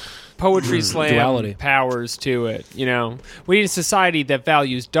those. poetry slam Duality. powers to it. You know, we need a society that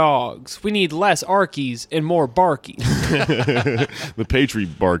values dogs. We need less Arkies and more Barkies. The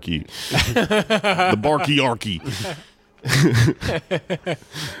patriarchy. The barky-archy.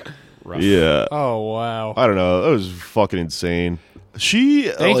 Yeah. Oh wow! I don't know. That was fucking insane.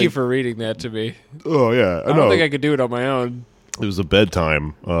 Thank you for reading that to me. Oh yeah, I don't think I could do it on my own. It was a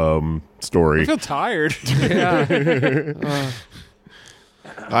bedtime story. I feel tired.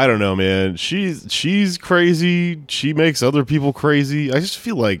 I don't know, man. She's crazy. She makes other people crazy. I just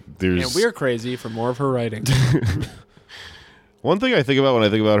feel like there's. And we're crazy for more of her writing. One thing I think about when I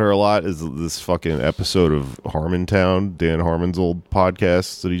think about her a lot is this fucking episode of Harmontown, Dan Harmon's old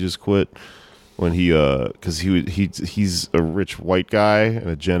podcast that he just quit. When because he's a rich white guy and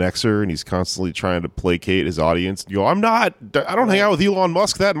a Gen Xer, and he's constantly trying to placate his audience. I don't hang out with Elon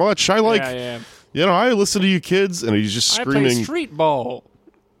Musk that much. I like, I listen to you kids, and he's just screaming. I play street ball.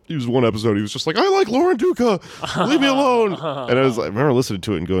 He was one episode. He was just like, I like Lauren Duca. Leave me alone. And I remember listening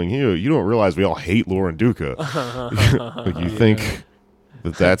to it and going, you don't realize we all hate Lauren Duca. Like, you think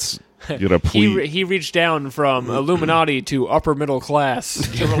that's please. He reached down from Illuminati to upper middle class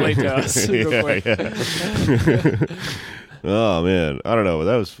to relate to us. Oh man, I don't know.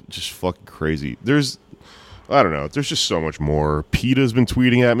 That was just fucking crazy. I don't know. There's just so much more. PETA's been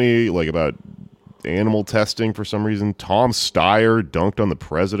tweeting at me like about animal testing for some reason. Tom Steyer dunked on the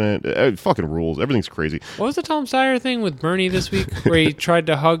president. It fucking rules. Everything's crazy. What was the Tom Steyer thing with Bernie this week, where he tried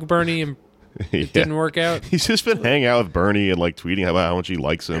to hug Bernie and it didn't work out? He's just been hanging out with Bernie and like tweeting about how much he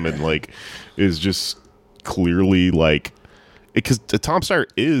likes him and like is just clearly like, because Tom Steyer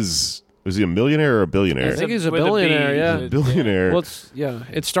is he a millionaire or a billionaire? I think he's a With a billionaire. B. Yeah. He's a billionaire. Well,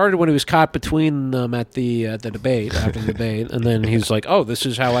 it started when he was caught between them at the debate, after the debate, and then he's like, "Oh, this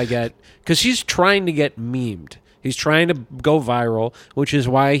is how I get," because he's trying to get memed. He's trying to go viral, which is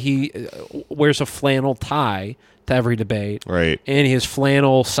why he wears a flannel tie to every debate, Right. And he has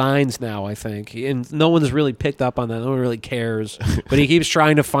flannel signs now, I think, and no one's really picked up on that. No one really cares, but he keeps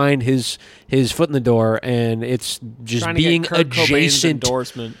trying to find his foot in the door, and it's just Trying being to get Kurt Cobain's adjacent.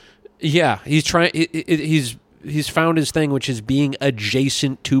 endorsement. Yeah, he's trying. He's found his thing, which is being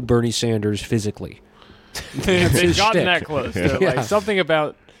adjacent to Bernie Sanders physically. They've his gotten shtick. that close. Yeah. Like something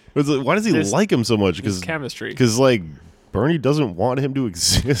about Why does he This- like him so much? his Because chemistry. like Bernie doesn't want him to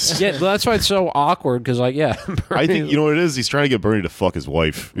exist. Yeah, that's why it's so awkward. Because I think you know what it is. He's trying to get Bernie to fuck his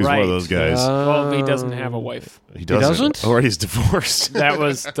wife. He's one Right. of those guys. Well, he doesn't have a wife. he doesn't. doesn't? Or he's divorced. That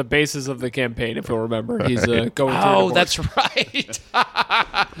was the basis of the campaign, if you'll remember. He's going through a Oh, divorce. that's right.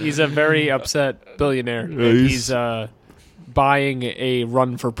 He's a very upset billionaire. And he's- he's buying a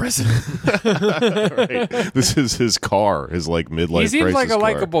run for president. Right. This is his car. His like midlife. He seems crisis like a car.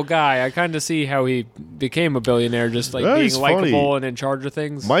 likable guy. I kind of see how he became a billionaire, just like Yeah, being he's funny. likable and in charge of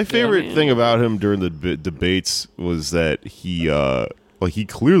things. My favorite thing about him during the debates was that he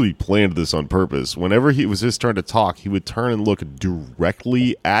clearly planned this on purpose. Whenever it was his turn to talk, he would turn and look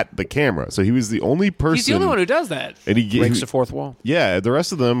directly at the camera. So he was the only person. He's the only one who does that. And Breaks the fourth wall. yeah, the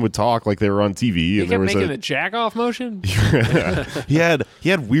rest of them would talk like they were on TV. He and there kept was making the jack off motion. he had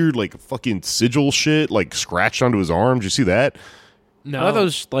weird like fucking sigil shit like scratched onto his arm. Did you see that? No, I thought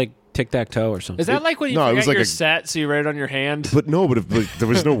those like tic-tac-toe or something. is that like when you No, it forget was like your a- set, so you write it on your hand? But no, but there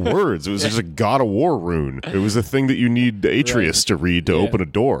was no words. It was just a God of War rune. It was a thing that you need Atreus to read to open a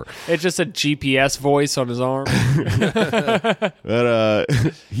door. It's just a GPS voice on his arm. But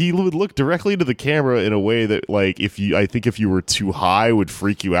he would look directly into the camera in a way that, like, if you were too high, would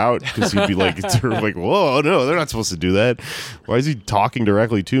freak you out because he'd be like, like, whoa, no, they're not supposed to do that. Why is he talking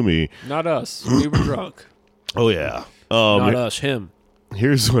directly to me? Not us. We were drunk. Oh yeah. Not us, him.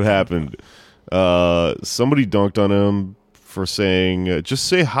 Here's what happened. Somebody dunked on him for saying, just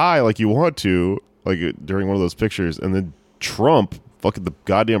say hi like you want to, like during one of those pictures. And then Trump, fucking the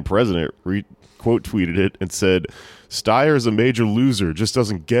goddamn president, quote tweeted it and said, Steyer is a major loser, just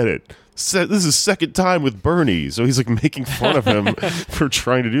doesn't get it. This is his second time with Bernie. So he's like making fun of him for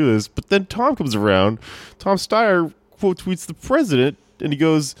trying to do this. But then Tom comes around. Tom Steyer quote tweets the president and he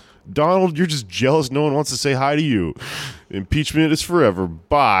goes, Donald, you're just jealous no one wants to say hi to you. Impeachment is forever.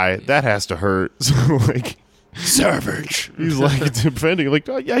 Bye. That has to hurt. So, like, savage. He's like defending, like,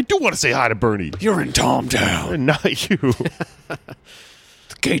 oh, yeah, I do want to say hi to Bernie. You're in Tom Town. And not you. The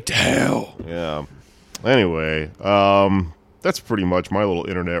gate to hell. Yeah. Anyway, that's pretty much my little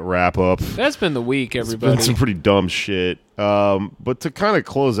internet wrap up. That's been the week, It's everybody. been some pretty dumb shit. But to kind of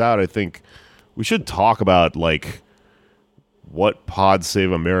close out, I think we should talk about like what Pod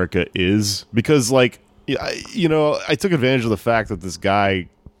Save America is, because like I took advantage of the fact that this guy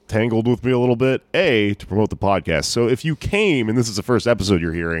tangled with me a little bit, to promote the podcast. So if you came, and this is the first episode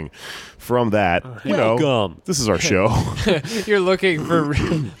you're hearing from that, Welcome. this is our show. You're looking for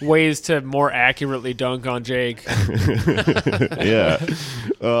ways to more accurately dunk on Jake. Yeah.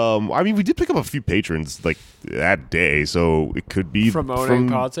 I mean, we did pick up a few patrons like that day, so it could be From owning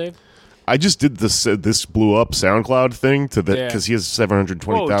PodSave? I just did this blew up SoundCloud thing to that because he has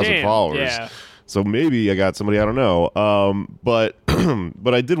 720,000 followers. Yeah. So maybe I got somebody, I don't know. But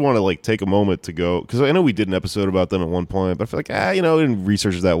I did want to like take a moment to go, because I know we did an episode about them at one point, but I feel like I didn't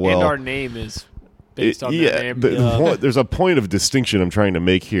research it that well. And our name is based on their name. There's a point of distinction I'm trying to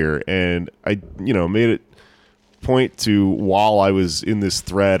make here, and I made it point to, while I was in this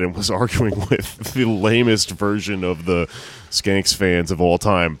thread and was arguing with the lamest version of the Skanks fans of all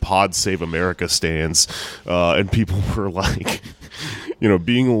time, Pod Save America stands, and people were like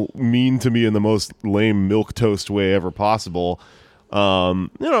being mean to me in the most lame milquetoast way ever possible. I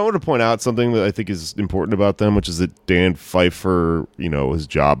want to point out something that I think is important about them, which is that Dan Pfeiffer, his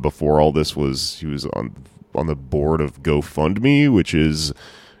job before all this was he was on the board of GoFundMe, which is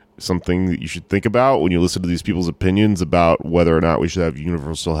something that you should think about when you listen to these people's opinions about whether or not we should have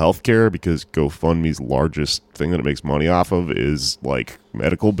universal health care, because GoFundMe's largest thing that it makes money off of is like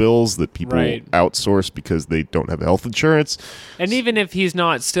medical bills that people outsource because they don't have health insurance. And even if he's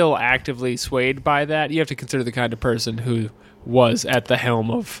not still actively swayed by that, you have to consider the kind of person who was at the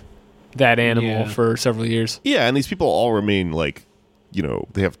helm of that animal for several years. Yeah, and these people all remain like,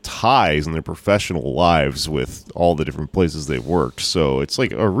 they have ties in their professional lives with all the different places they've worked. So it's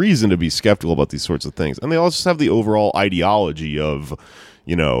like a reason to be skeptical about these sorts of things. And they also just have the overall ideology of,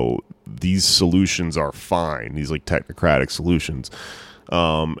 these solutions are fine, these like technocratic solutions.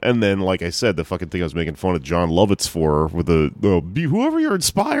 And then, like I said, the fucking thing I was making fun of John Lovitz for, with be whoever you're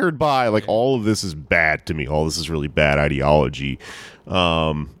inspired by, like all of this is bad to me. All this is really bad ideology.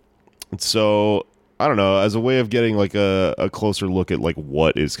 So I don't know, as a way of getting like a closer look at like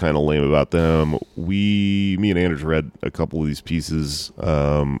what is kind of lame about them, me and Anders read a couple of these pieces.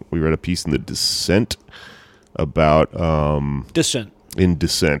 We read a piece in The Dissent about Dissent. In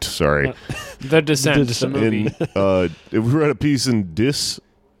Dissent, sorry. The Descent, the movie. We read a piece in Dissent.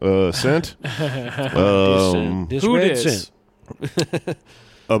 Who dis?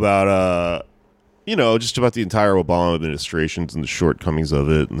 About just about the entire Obama administrations and the shortcomings of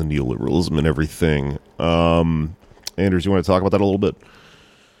it and the neoliberalism and everything. Anders, you want to talk about that a little bit?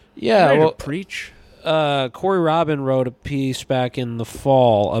 Yeah, well, preach. Corey Robin wrote a piece back in the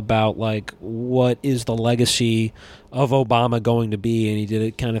fall about like what is the legacy of Obama going to be, and he did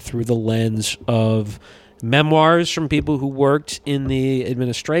it kind of through the lens of memoirs from people who worked in the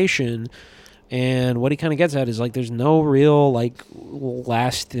administration. And what he kind of gets at is like there's no real like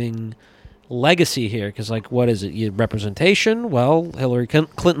lasting legacy here, because like what is it? Representation? Well, Hillary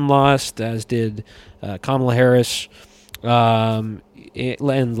Clinton lost, as did Kamala Harris. And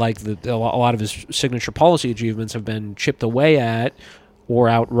like a lot of his signature policy achievements have been chipped away at, or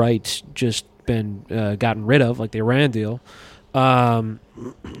outright just been gotten rid of, like the Iran deal. And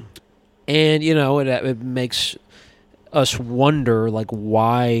it makes us wonder, like,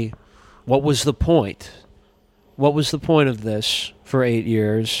 why? What was the point? What was the point of this for 8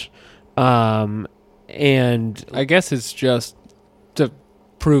 years? And I guess it's just to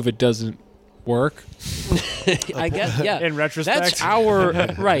prove it doesn't work. I guess, yeah. In retrospect, that's our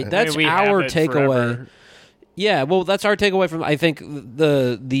right. That's our takeaway. Forever. Yeah, well, that's our takeaway from, I think,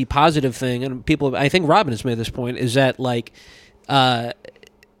 the positive thing, and people, I think Robin has made this point, is that like Obama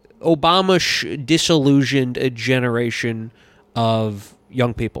disillusioned a generation of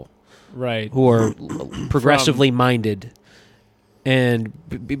young people, right, who are progressively minded, and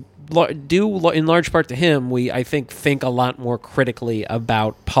due in large part to him, we, I think a lot more critically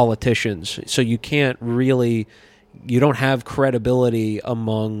about politicians. So you can't really, you don't have credibility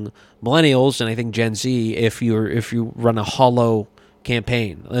among millennials, and I think Gen Z, if you run a hollow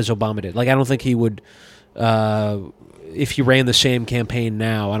campaign as Obama did. Like, I don't think he would, if you ran the same campaign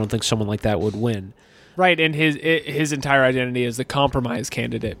now, I don't think someone like that would win. Right, and his entire identity is the compromise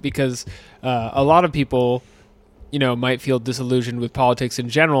candidate, because a lot of people, might feel disillusioned with politics in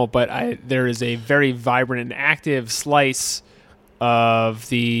general, but there is a very vibrant and active slice of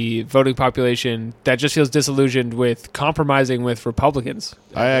the voting population that just feels disillusioned with compromising with Republicans.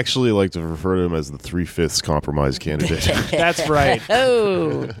 I actually like to refer to him as the 3/5 compromise candidate. That's right.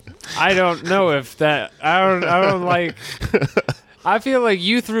 Oh, I don't know if that. I don't like. I feel like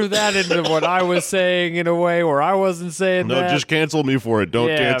you threw that into what I was saying in a way where I wasn't saying No, that. just cancel me for it. Don't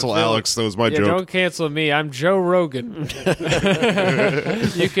cancel Alex. That was my joke. Don't cancel me. I'm Joe Rogan.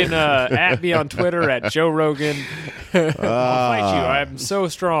 You can at me on Twitter at Joe Rogan. I'll fight you. I'm so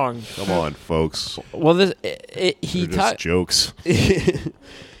strong. Come on, folks. Well, he They're just talked. jokes.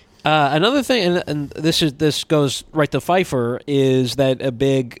 Another thing, and this goes right to Pfeiffer, is that a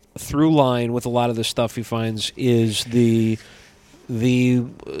big through line with a lot of the stuff he finds is the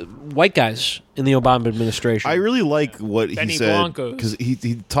white guys in the Obama administration. I really like what Benny he said Blancos. because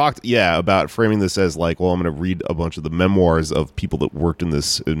he talked about framing this as like, well, I'm going to read a bunch of the memoirs of people that worked in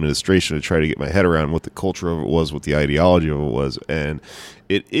this administration to try to get my head around what the culture of it was, what the ideology of it was, and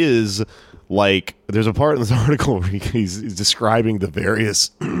it is like there's a part in this article where he's describing the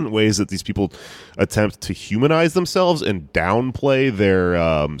various ways that these people attempt to humanize themselves and downplay their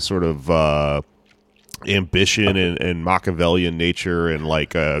sort of ambition and Machiavellian nature and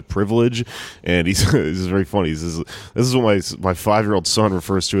like privilege. And this is very funny. This is what my 5-year-old son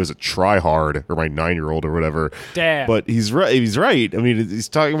refers to as a try-hard, or my 9-year-old or whatever. Dad. But he's right. I mean, he's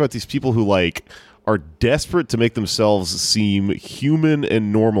talking about these people who like are desperate to make themselves seem human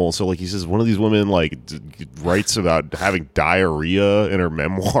and normal. So like he says, one of these women like writes about having diarrhea in her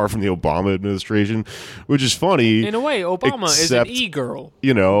memoir from the Obama administration, which is funny. In a way, Obama is an except, e-girl.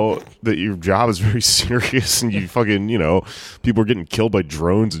 You know, that your job is very serious and you fucking, people are getting killed by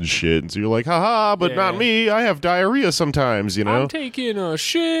drones and shit. And so you're like, haha, but not me. I have diarrhea sometimes, I'm taking a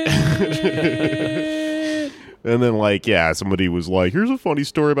shit. And then, somebody was like, here's a funny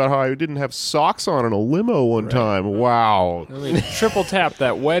story about how I didn't have socks on in a limo one time. Wow. I mean, triple tap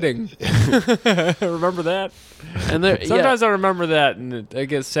that wedding. Remember that? and there, Sometimes I remember that, and I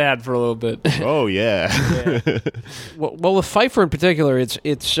get sad for a little bit. Oh, yeah. Well, with Pfeiffer in particular,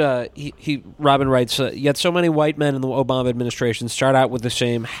 Robin writes, yet so many white men in the Obama administration start out with the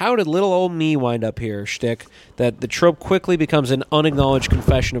same "how did little old me wind up here" shtick, that the trope quickly becomes an unacknowledged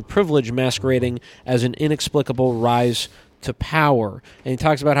confession of privilege masquerading as an inexplicable rise to power. And he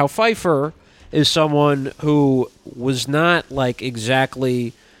talks about how Pfeiffer is someone who was not like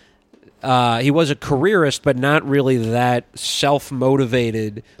exactly... he was a careerist, but not really that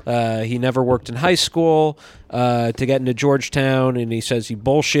self-motivated. He never worked in high school to get into Georgetown, and he says he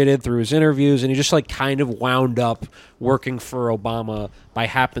bullshitted through his interviews, and he just like kind of wound up working for Obama by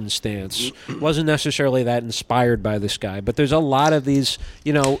happenstance. Wasn't necessarily that inspired by this guy, but there's a lot of these,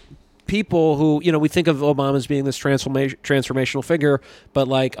 people who, we think of Obama as being this transformational figure, but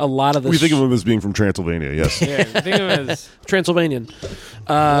like a lot of this... We think of him as being from Transylvania, yes. Yeah, think of it as Transylvanian.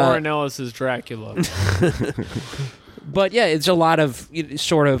 Warren Ellis's Dracula. But yeah, it's a lot of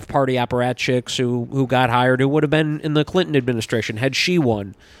sort of party apparatchiks who got hired, who would have been in the Clinton administration had she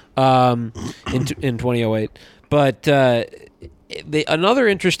won in 2008. But another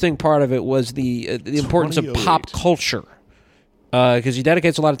interesting part of it was the importance of pop culture. Because he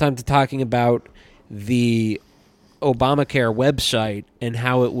dedicates a lot of time to talking about the Obamacare website and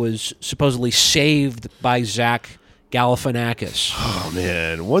how it was supposedly saved by Zach Galifianakis. Oh,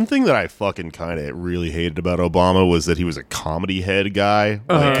 man. One thing that I fucking kind of really hated about Obama was that he was a comedy head guy.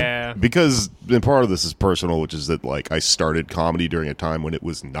 Yeah. Because, and part of this is personal, which is that, I started comedy during a time when it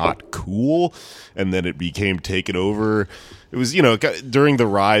was not cool, and then it became taken over. It was, during the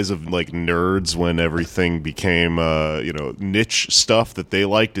rise of, nerds, when everything became, niche stuff that they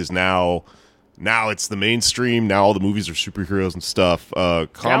liked is now it's the mainstream. Now all the movies are superheroes and stuff.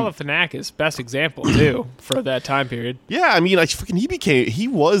 Galifianakis, best example, too, for that time period. Yeah, I mean, he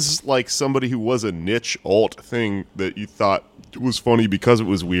was, somebody who was a niche alt thing that you thought was funny because it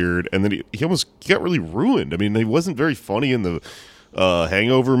was weird, and then he almost got really ruined. I mean, he wasn't very funny in the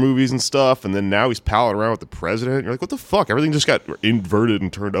Hangover movies and stuff, and then now he's palling around with the president. You're like, what the fuck? Everything just got inverted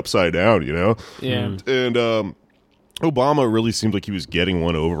and turned upside down, Yeah. And Obama really seemed like he was getting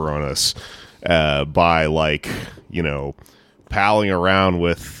one over on us by palling around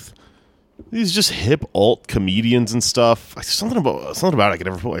with these just hip alt comedians and stuff. Something about it I could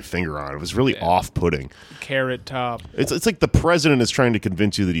never put my finger on. It was really off-putting. Carrot Top. It's like the president is trying to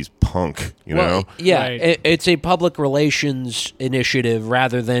convince you that he's punk, know? Yeah, Right. it's a public relations initiative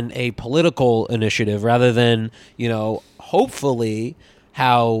rather than a political initiative, rather than, hopefully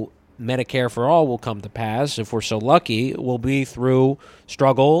how Medicare for all will come to pass, if we're so lucky, will be through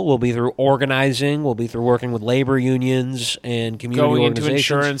struggle, will be through organizing, will be through working with labor unions and community Going into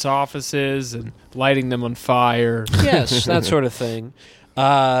organizations. insurance offices and lighting them on fire. Yes, that sort of thing.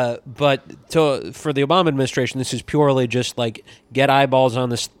 But for the Obama administration, this is purely just get eyeballs on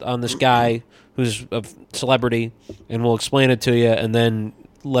this guy who's a celebrity, and we'll explain it to you, and then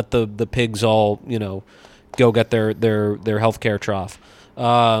let the pigs all go get their healthcare trough.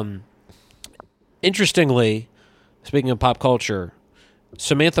 Interestingly, speaking of pop culture,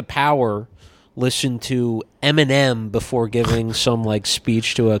 Samantha Power listened to Eminem before giving some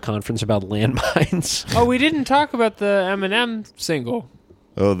speech to a conference about landmines. Oh, we didn't talk about the Eminem single.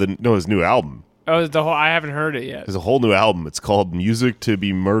 Oh, his new album. Oh, the whole. I haven't heard it yet. There's a whole new album. It's called "Music to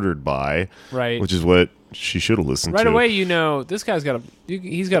Be Murdered By," Right. which is what she should have listened Right to. away, this guy's got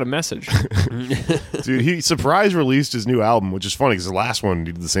he's got a message. Dude, he surprise released his new album, which is funny because the last one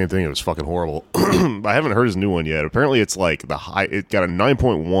he did the same thing. It was fucking horrible. I haven't heard his new one yet. Apparently, it's it got a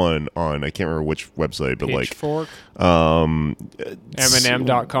 9.1 on, I can't remember which website, but Pitchfork. Eminem.com.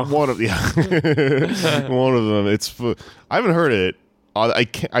 Eminem.com. One of one of them. I haven't heard it.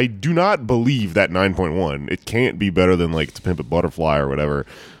 I do not believe that 9.1. It can't be better than To Pimp a Butterfly or whatever.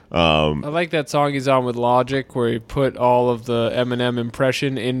 I like that song he's on with Logic where he put all of the Eminem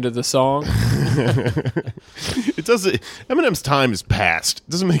impression into the song. It doesn't. Eminem's time is past. It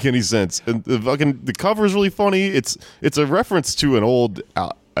doesn't make any sense. And the cover is really funny. It's a reference to an old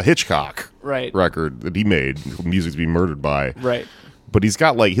a Hitchcock record that he made, Music to Be Murdered By. Right. But he's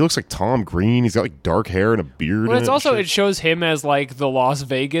got he looks like Tom Green. He's got dark hair and a beard. Well, it's also, and it shows him as the Las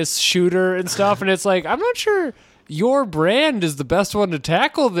Vegas shooter and stuff. And it's I'm not sure your brand is the best one to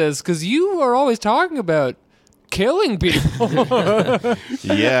tackle this because you are always talking about killing people.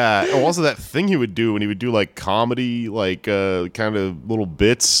 Yeah. Oh, also that thing he would do when he would do comedy, kind of little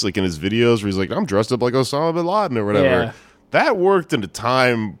bits in his videos where he's I'm dressed up like Osama bin Laden or whatever. Yeah. That worked in a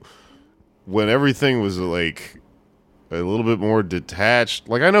time when everything was a little bit more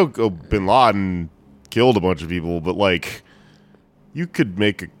detached. I know bin Laden killed a bunch of people, but you could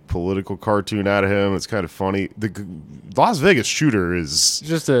make a political cartoon out of him. It's kind of funny. The Las Vegas shooter is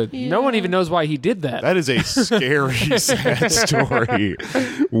just no one even knows why he did that. That is a scary, sad story.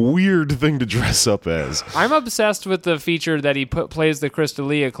 Weird thing to dress up as. I'm obsessed with the feature that he plays the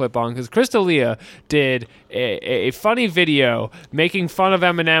Crystalia clip on because Crystalia did a funny video making fun of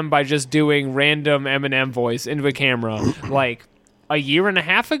Eminem by just doing random Eminem voice into a camera a year and a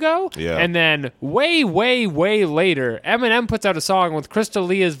half ago. Yeah. And then way, way, way later, Eminem puts out a song with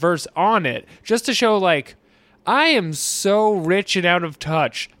Crystalia's verse on it just to show I am so rich and out of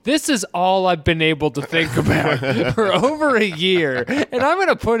touch. This is all I've been able to think about for over a year, and I'm going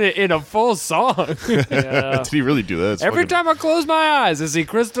to put it in a full song. Yeah. Did he really do that? That's Every time I close my eyes, I see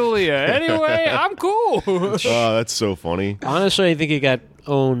Crystalia. Anyway, I'm cool. Oh, that's so funny. Honestly, I think he got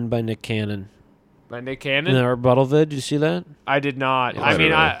owned by Nick Cannon. By Nick In Cannon? our rebuttal vid, did you see that? I did not. I I mean,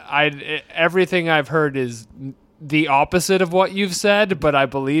 don't I everything I've heard is the opposite of what you've said, but I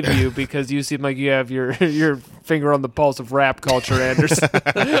believe you because you seem like you have your finger on the pulse of rap culture, Anderson.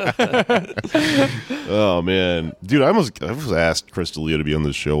 Oh man, dude, I was asked Crystalia to be on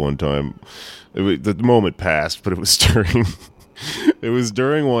this show one time. The moment passed, but it was during It was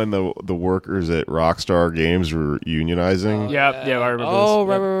during when the workers at Rockstar Games were unionizing. Yeah, I remember. Oh,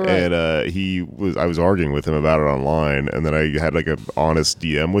 this. right. And I was arguing with him about it online, and then I had like an honest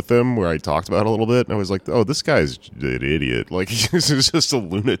DM with him where I talked about it a little bit, and I was like, "Oh, this guy's an idiot. Like he's just a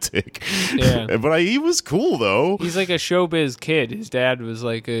lunatic." Yeah. But he was cool though. He's like a showbiz kid. His dad was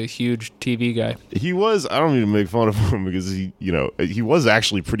like a huge TV guy. He was. I don't even make fun of him because he was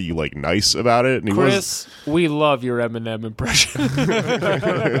actually pretty like nice about it. And Chris, we love your Eminem impression.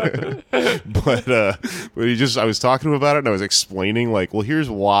 but I was talking to him about it, and I was explaining like, well, here's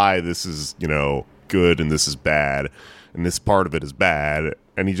why this is good and this is bad, and this part of it is bad.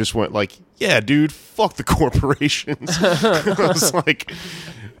 And he just went like, yeah, dude, fuck the corporations. I was like,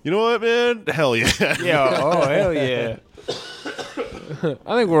 you know what, man? Hell yeah. Yeah. Oh, hell yeah.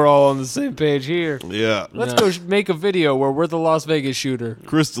 I think we're all on the same page here. Yeah. Let's go make a video where we're the Las Vegas shooter.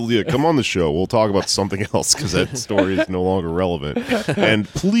 Crystalia, come on the show. We'll talk about something else because that story is no longer relevant. And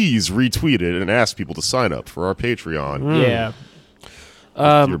please retweet it and ask people to sign up for our Patreon. Yeah.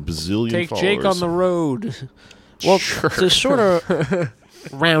 Your bazillion Take followers. Jake on the road. Well, Sure. to sort of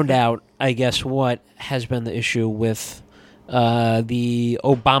round out, I guess, what has been the issue with the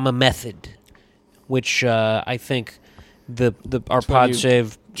Obama method, which I think our when you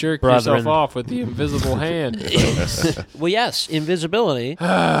PodSave Jerk brethren, yourself off with the invisible hand. well, yes, invisibility.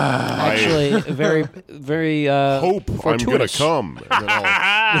 Actually, very, very Hope I'm gonna fortuitous. come, and then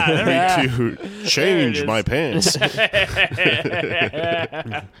I'll need to change my pants.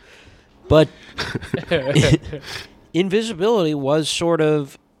 But invisibility was sort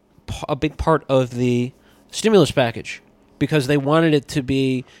of a big part of the stimulus package because they wanted it to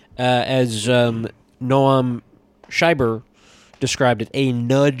be, as Noam Scheiber described it a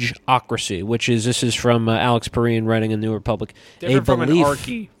nudgeocracy, this is from Alex Perrine writing in New Republic. Different from an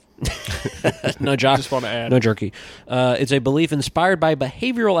archy. Just want to add. No jerky. It's a belief inspired by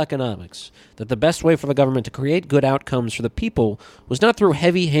behavioral economics that the best way for the government to create good outcomes for the people was not through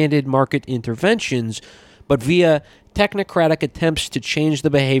heavy-handed market interventions, but via technocratic attempts to change the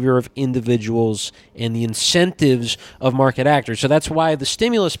behavior of individuals and the incentives of market actors. So that's why the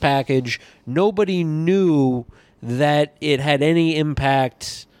stimulus package, nobody knew that it had any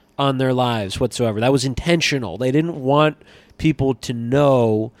impact on their lives whatsoever. That was intentional. They didn't want people to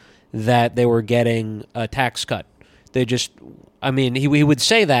know that they were getting a tax cut. They just, I mean, he would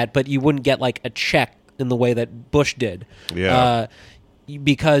say that, but you wouldn't get like a check in the way that Bush did. Yeah.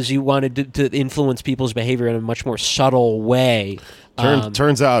 Because you wanted to influence people's behavior in a much more subtle way.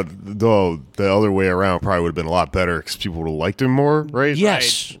 Turns out, though, the other way around probably would have been a lot better because people would have liked him more, right?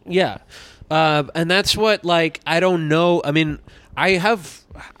 Yes. Yeah. And that's what, like, I don't know. I mean, I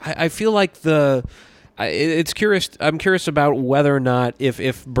feel like it's curious. I'm curious about whether or not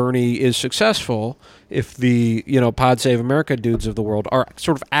if Bernie is successful, if the Pod Save America dudes of the world are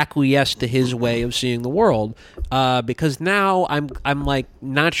sort of acquiesced to his way of seeing the world, because now I'm like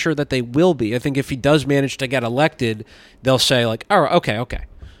not sure that they will be. I think if he does manage to get elected, they'll say like, oh, okay,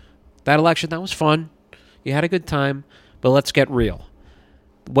 that election, that was fun, you had a good time, but let's get real.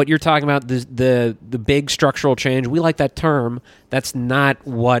 What you're talking about, the big structural change, we like that term. That's not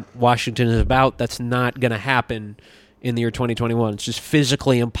what Washington is about. That's not going to happen in the year 2021. It's just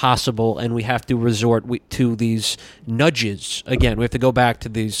physically impossible, and we have to resort to these nudges. Again, we have to go back to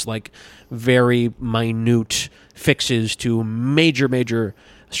these like very minute fixes to major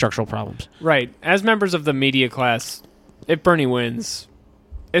structural problems. Right. As members of the media class, if Bernie wins,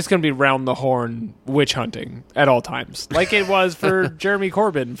 it's going to be round the horn witch hunting at all times. Like it was for Jeremy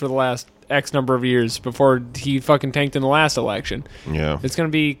Corbyn for the last X number of years before he fucking tanked in the last election. Yeah. It's going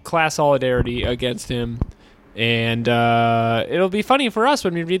to be class solidarity against him. And it'll be funny for us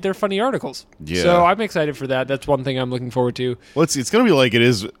when we read their funny articles. Yeah. So I'm excited for that. That's one thing I'm looking forward to. Well, it's going to be like it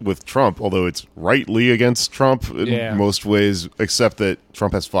is with Trump, although it's rightly against Trump in most ways, except that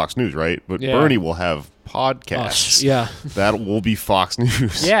Trump has Fox News, right? But Bernie will have podcasts. Yeah. That will be Fox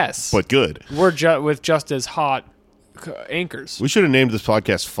News. Yes. But good. We're with just as hot anchors. We should have named this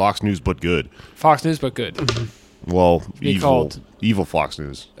podcast Fox News But Good. Fox News, but good. Well, Be called evil Fox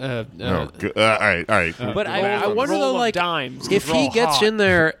News. No. Good. All right. But I wonder though, like, dimes, if he gets in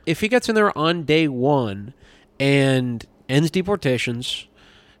there, on day one and ends deportations,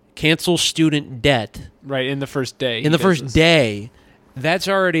 cancels student debt, right in the first day. in the first day, that's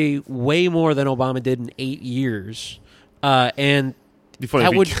already way more than Obama did in 8 years, and It'd be funny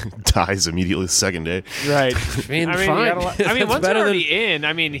that if he dies immediately the second day. Right. fine. once That's they're better already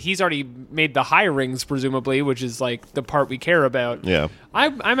in, he's already made the hirings, presumably, which is like the part we care about. Yeah.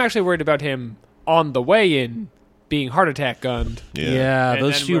 I'm actually worried about him on the way in being heart attack gunned. Yeah, And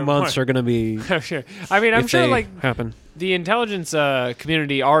those then few we're- months are going to be. I'm sure. I'm if sure they like happen. the intelligence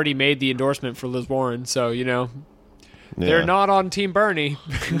community already made the endorsement for Liz Warren, so they're not on Team Bernie.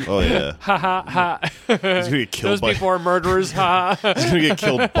 Oh, yeah. Ha ha ha. He's going to get killed Those by... people are murderers. Ha. He's going to get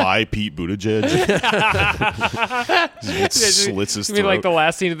killed by Pete Buttigieg. Just slits his You mean throat. like the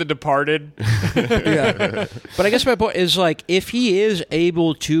last scene of The Departed? Yeah. But I guess my point is, like, if he is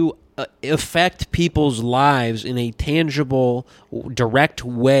able to affect people's lives in a tangible, direct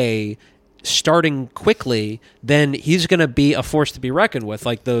way, starting quickly, then he's going to be a force to be reckoned with.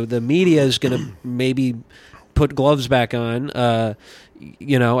 Like, the media is going to maybe put gloves back on. I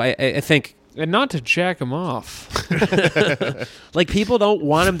think... And not to jack him off. Like, people don't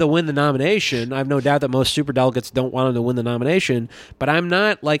want him to win the nomination. I have no doubt that most superdelegates don't want him to win the nomination. But I'm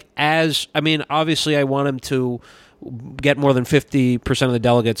not, like, obviously I want him to get more than 50% of the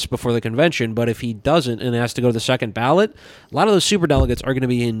delegates before the convention. But if he doesn't and has to go to the second ballot, a lot of those superdelegates are going to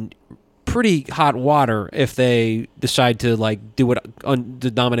be in pretty hot water if they decide to, like, do it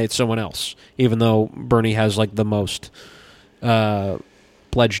to nominate someone else, even though Bernie has, like, the most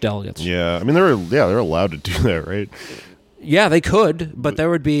pledged delegates. Yeah. I mean, they're allowed to do that, right? Yeah, they could, but that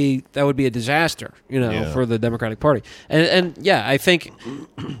would be a disaster, for the Democratic Party. And yeah, I think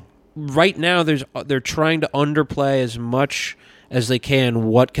right now they're trying to underplay as much as they can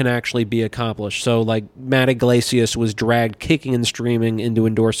what can actually be accomplished. So, like, Matt Iglesias was dragged kicking and screaming into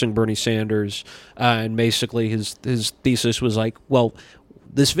endorsing Bernie Sanders, and basically his thesis was like, well,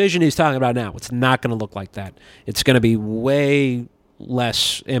 this vision he's talking about now, it's not going to look like that. It's going to be way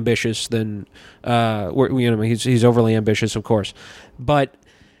less ambitious than he's overly ambitious, of course, but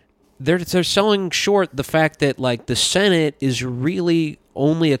they're selling short the fact that, like, the Senate is really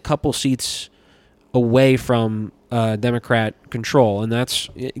only a couple seats away from Democrat control, and that's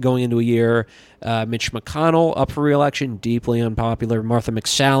going into a year. Mitch McConnell up for re-election, deeply unpopular. Martha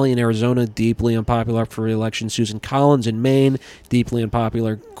McSally in Arizona, deeply unpopular, up for re-election. Susan Collins in Maine, deeply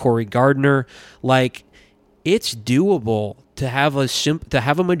unpopular. Cory Gardner. Like, it's doable to have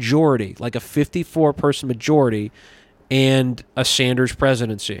a majority, like a 54-person majority, and a Sanders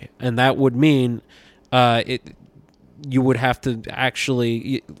presidency, and that would mean you would have to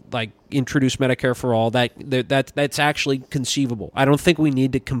actually like introduce Medicare for all. That's actually conceivable. I don't think we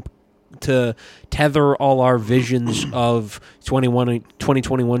need to tether all our visions of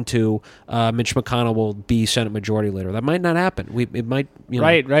 2021 to Mitch McConnell will be Senate Majority Leader. That might not happen. It might,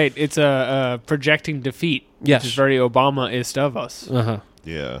 Right. It's a projecting defeat. Yes. Which is very Obama-ist of us.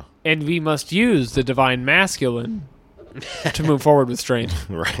 Yeah. And we must use the divine masculine to move forward with strength.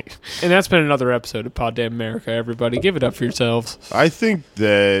 Right. And that's been another episode of Pod Damn America, everybody. Give it up for yourselves. I think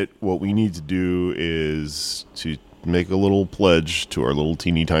that what we need to do is to make a little pledge to our little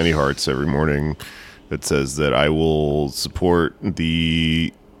teeny tiny hearts every morning that says that I will support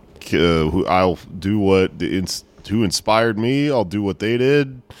the who I'll do what who inspired me. I'll do what they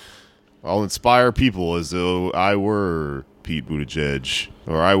did. I'll inspire people as though I were Pete Buttigieg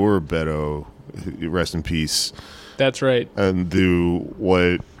or I were Beto. Rest in peace. That's right. And do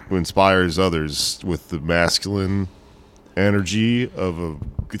what inspires others with the masculine energy of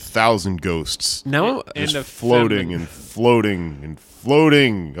 1,000 ghosts. Now, And just floating and floating and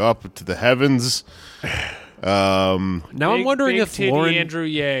floating up to the heavens. I'm wondering big if titty Lauren Andrew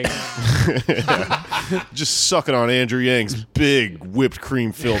Yang. Just sucking on Andrew Yang's big whipped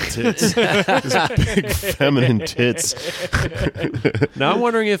cream filled tits. His big feminine tits. Now I'm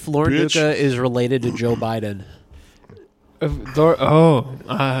wondering if Lauren Bitch. Duca is related to Joe Biden. No,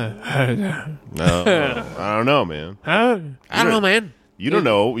 I don't know, man. I don't know, man. You don't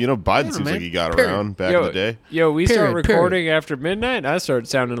know. You know, Biden seems man. like he got Period. around back in the day. We start Period. recording after midnight. I start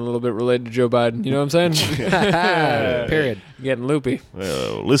sounding a little bit related to Joe Biden. You know what I'm saying? Period. Getting loopy.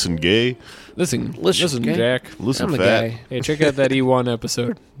 Listen, gay. Listen, gay. Jack. Listen, I'm a fat. guy. Hey, check out that E1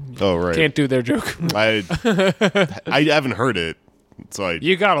 episode. Oh, right. Can't do their joke. I haven't heard it, so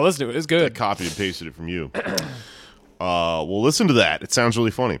You gotta listen to it. It's I good. copied and pasted it from you. Well, listen to that. It sounds really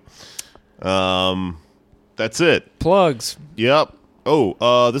funny. That's it. Plugs. Yep.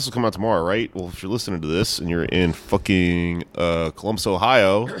 Oh, this will come out tomorrow, right? Well, if you're listening to this and you're in fucking Columbus,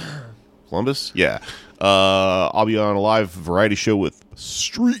 Ohio, Columbus, yeah. I'll be on a live variety show with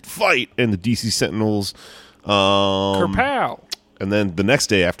Street Fight and the DC Sentinels. Kerpow. And then the next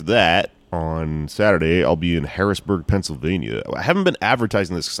day after that, on Saturday, I'll be in Harrisburg, Pennsylvania. I haven't been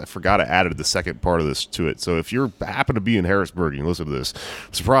advertising this because I forgot I added the second part of this to it. So if you happen to be in Harrisburg and you listen to this,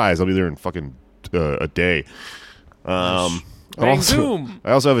 surprise, I'll be there in fucking a day. Bang, zoom.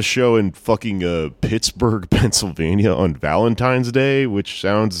 I also have a show in fucking Pittsburgh, Pennsylvania on Valentine's Day, which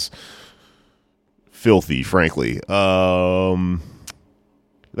sounds filthy, frankly.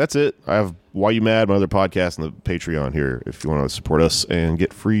 That's it. I have Why You Mad, my other podcast, and the Patreon here if you want to support us and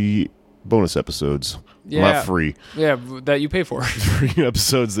get free bonus episodes. Yeah. Not free. Yeah, that you pay for. Free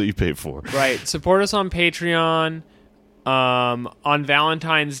episodes that you pay for. Right. Support us on Patreon. On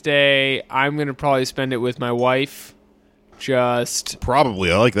Valentine's Day, I'm going to probably spend it with my wife. Just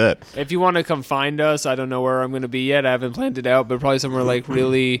Probably. I like that. if you want to come find us, I don't know where I'm going to be yet. I haven't planned it out, but probably somewhere like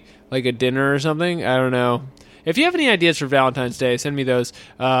really like a dinner or something. I don't know. If you have any ideas for Valentine's Day, send me those.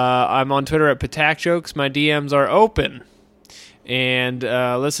 I'm on Twitter at Patak Jokes. My DMs are open. And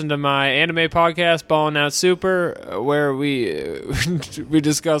listen to my anime podcast, Ballin' Out Super, where we we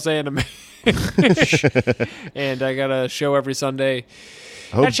discuss anime. And I got a show every Sunday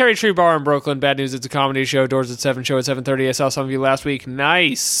at Cherry Tree Bar in Brooklyn. Bad news, it's a comedy show. Doors at 7, show at 7:30. I saw some of you last week.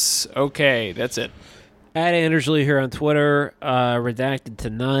 Nice. Okay, that's it. At Andersley here on Twitter, Redacted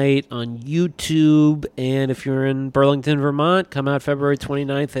Tonight on YouTube, and if you're in Burlington, Vermont, come out February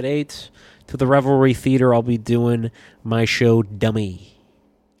 29th at 8 to the Revelry Theater. I'll be doing my show, Dummy.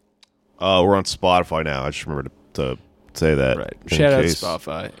 We're on Spotify now. I just remembered to say that. Right. in Shout out to case-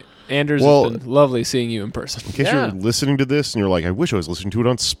 Spotify. Anders, Well- it's been lovely seeing you in person. In case Yeah. you're listening to this and you're like, I wish I was listening to it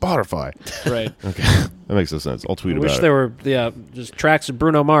on Spotify. Right. Okay. That makes no sense. I'll tweet I about wish it. there were just tracks of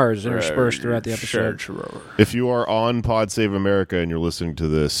Bruno Mars interspersed throughout the episode. If you are on Pod Save America and you're listening to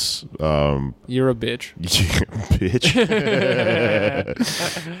this, You're a bitch. bitch.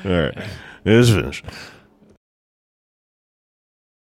 All right. It is finished.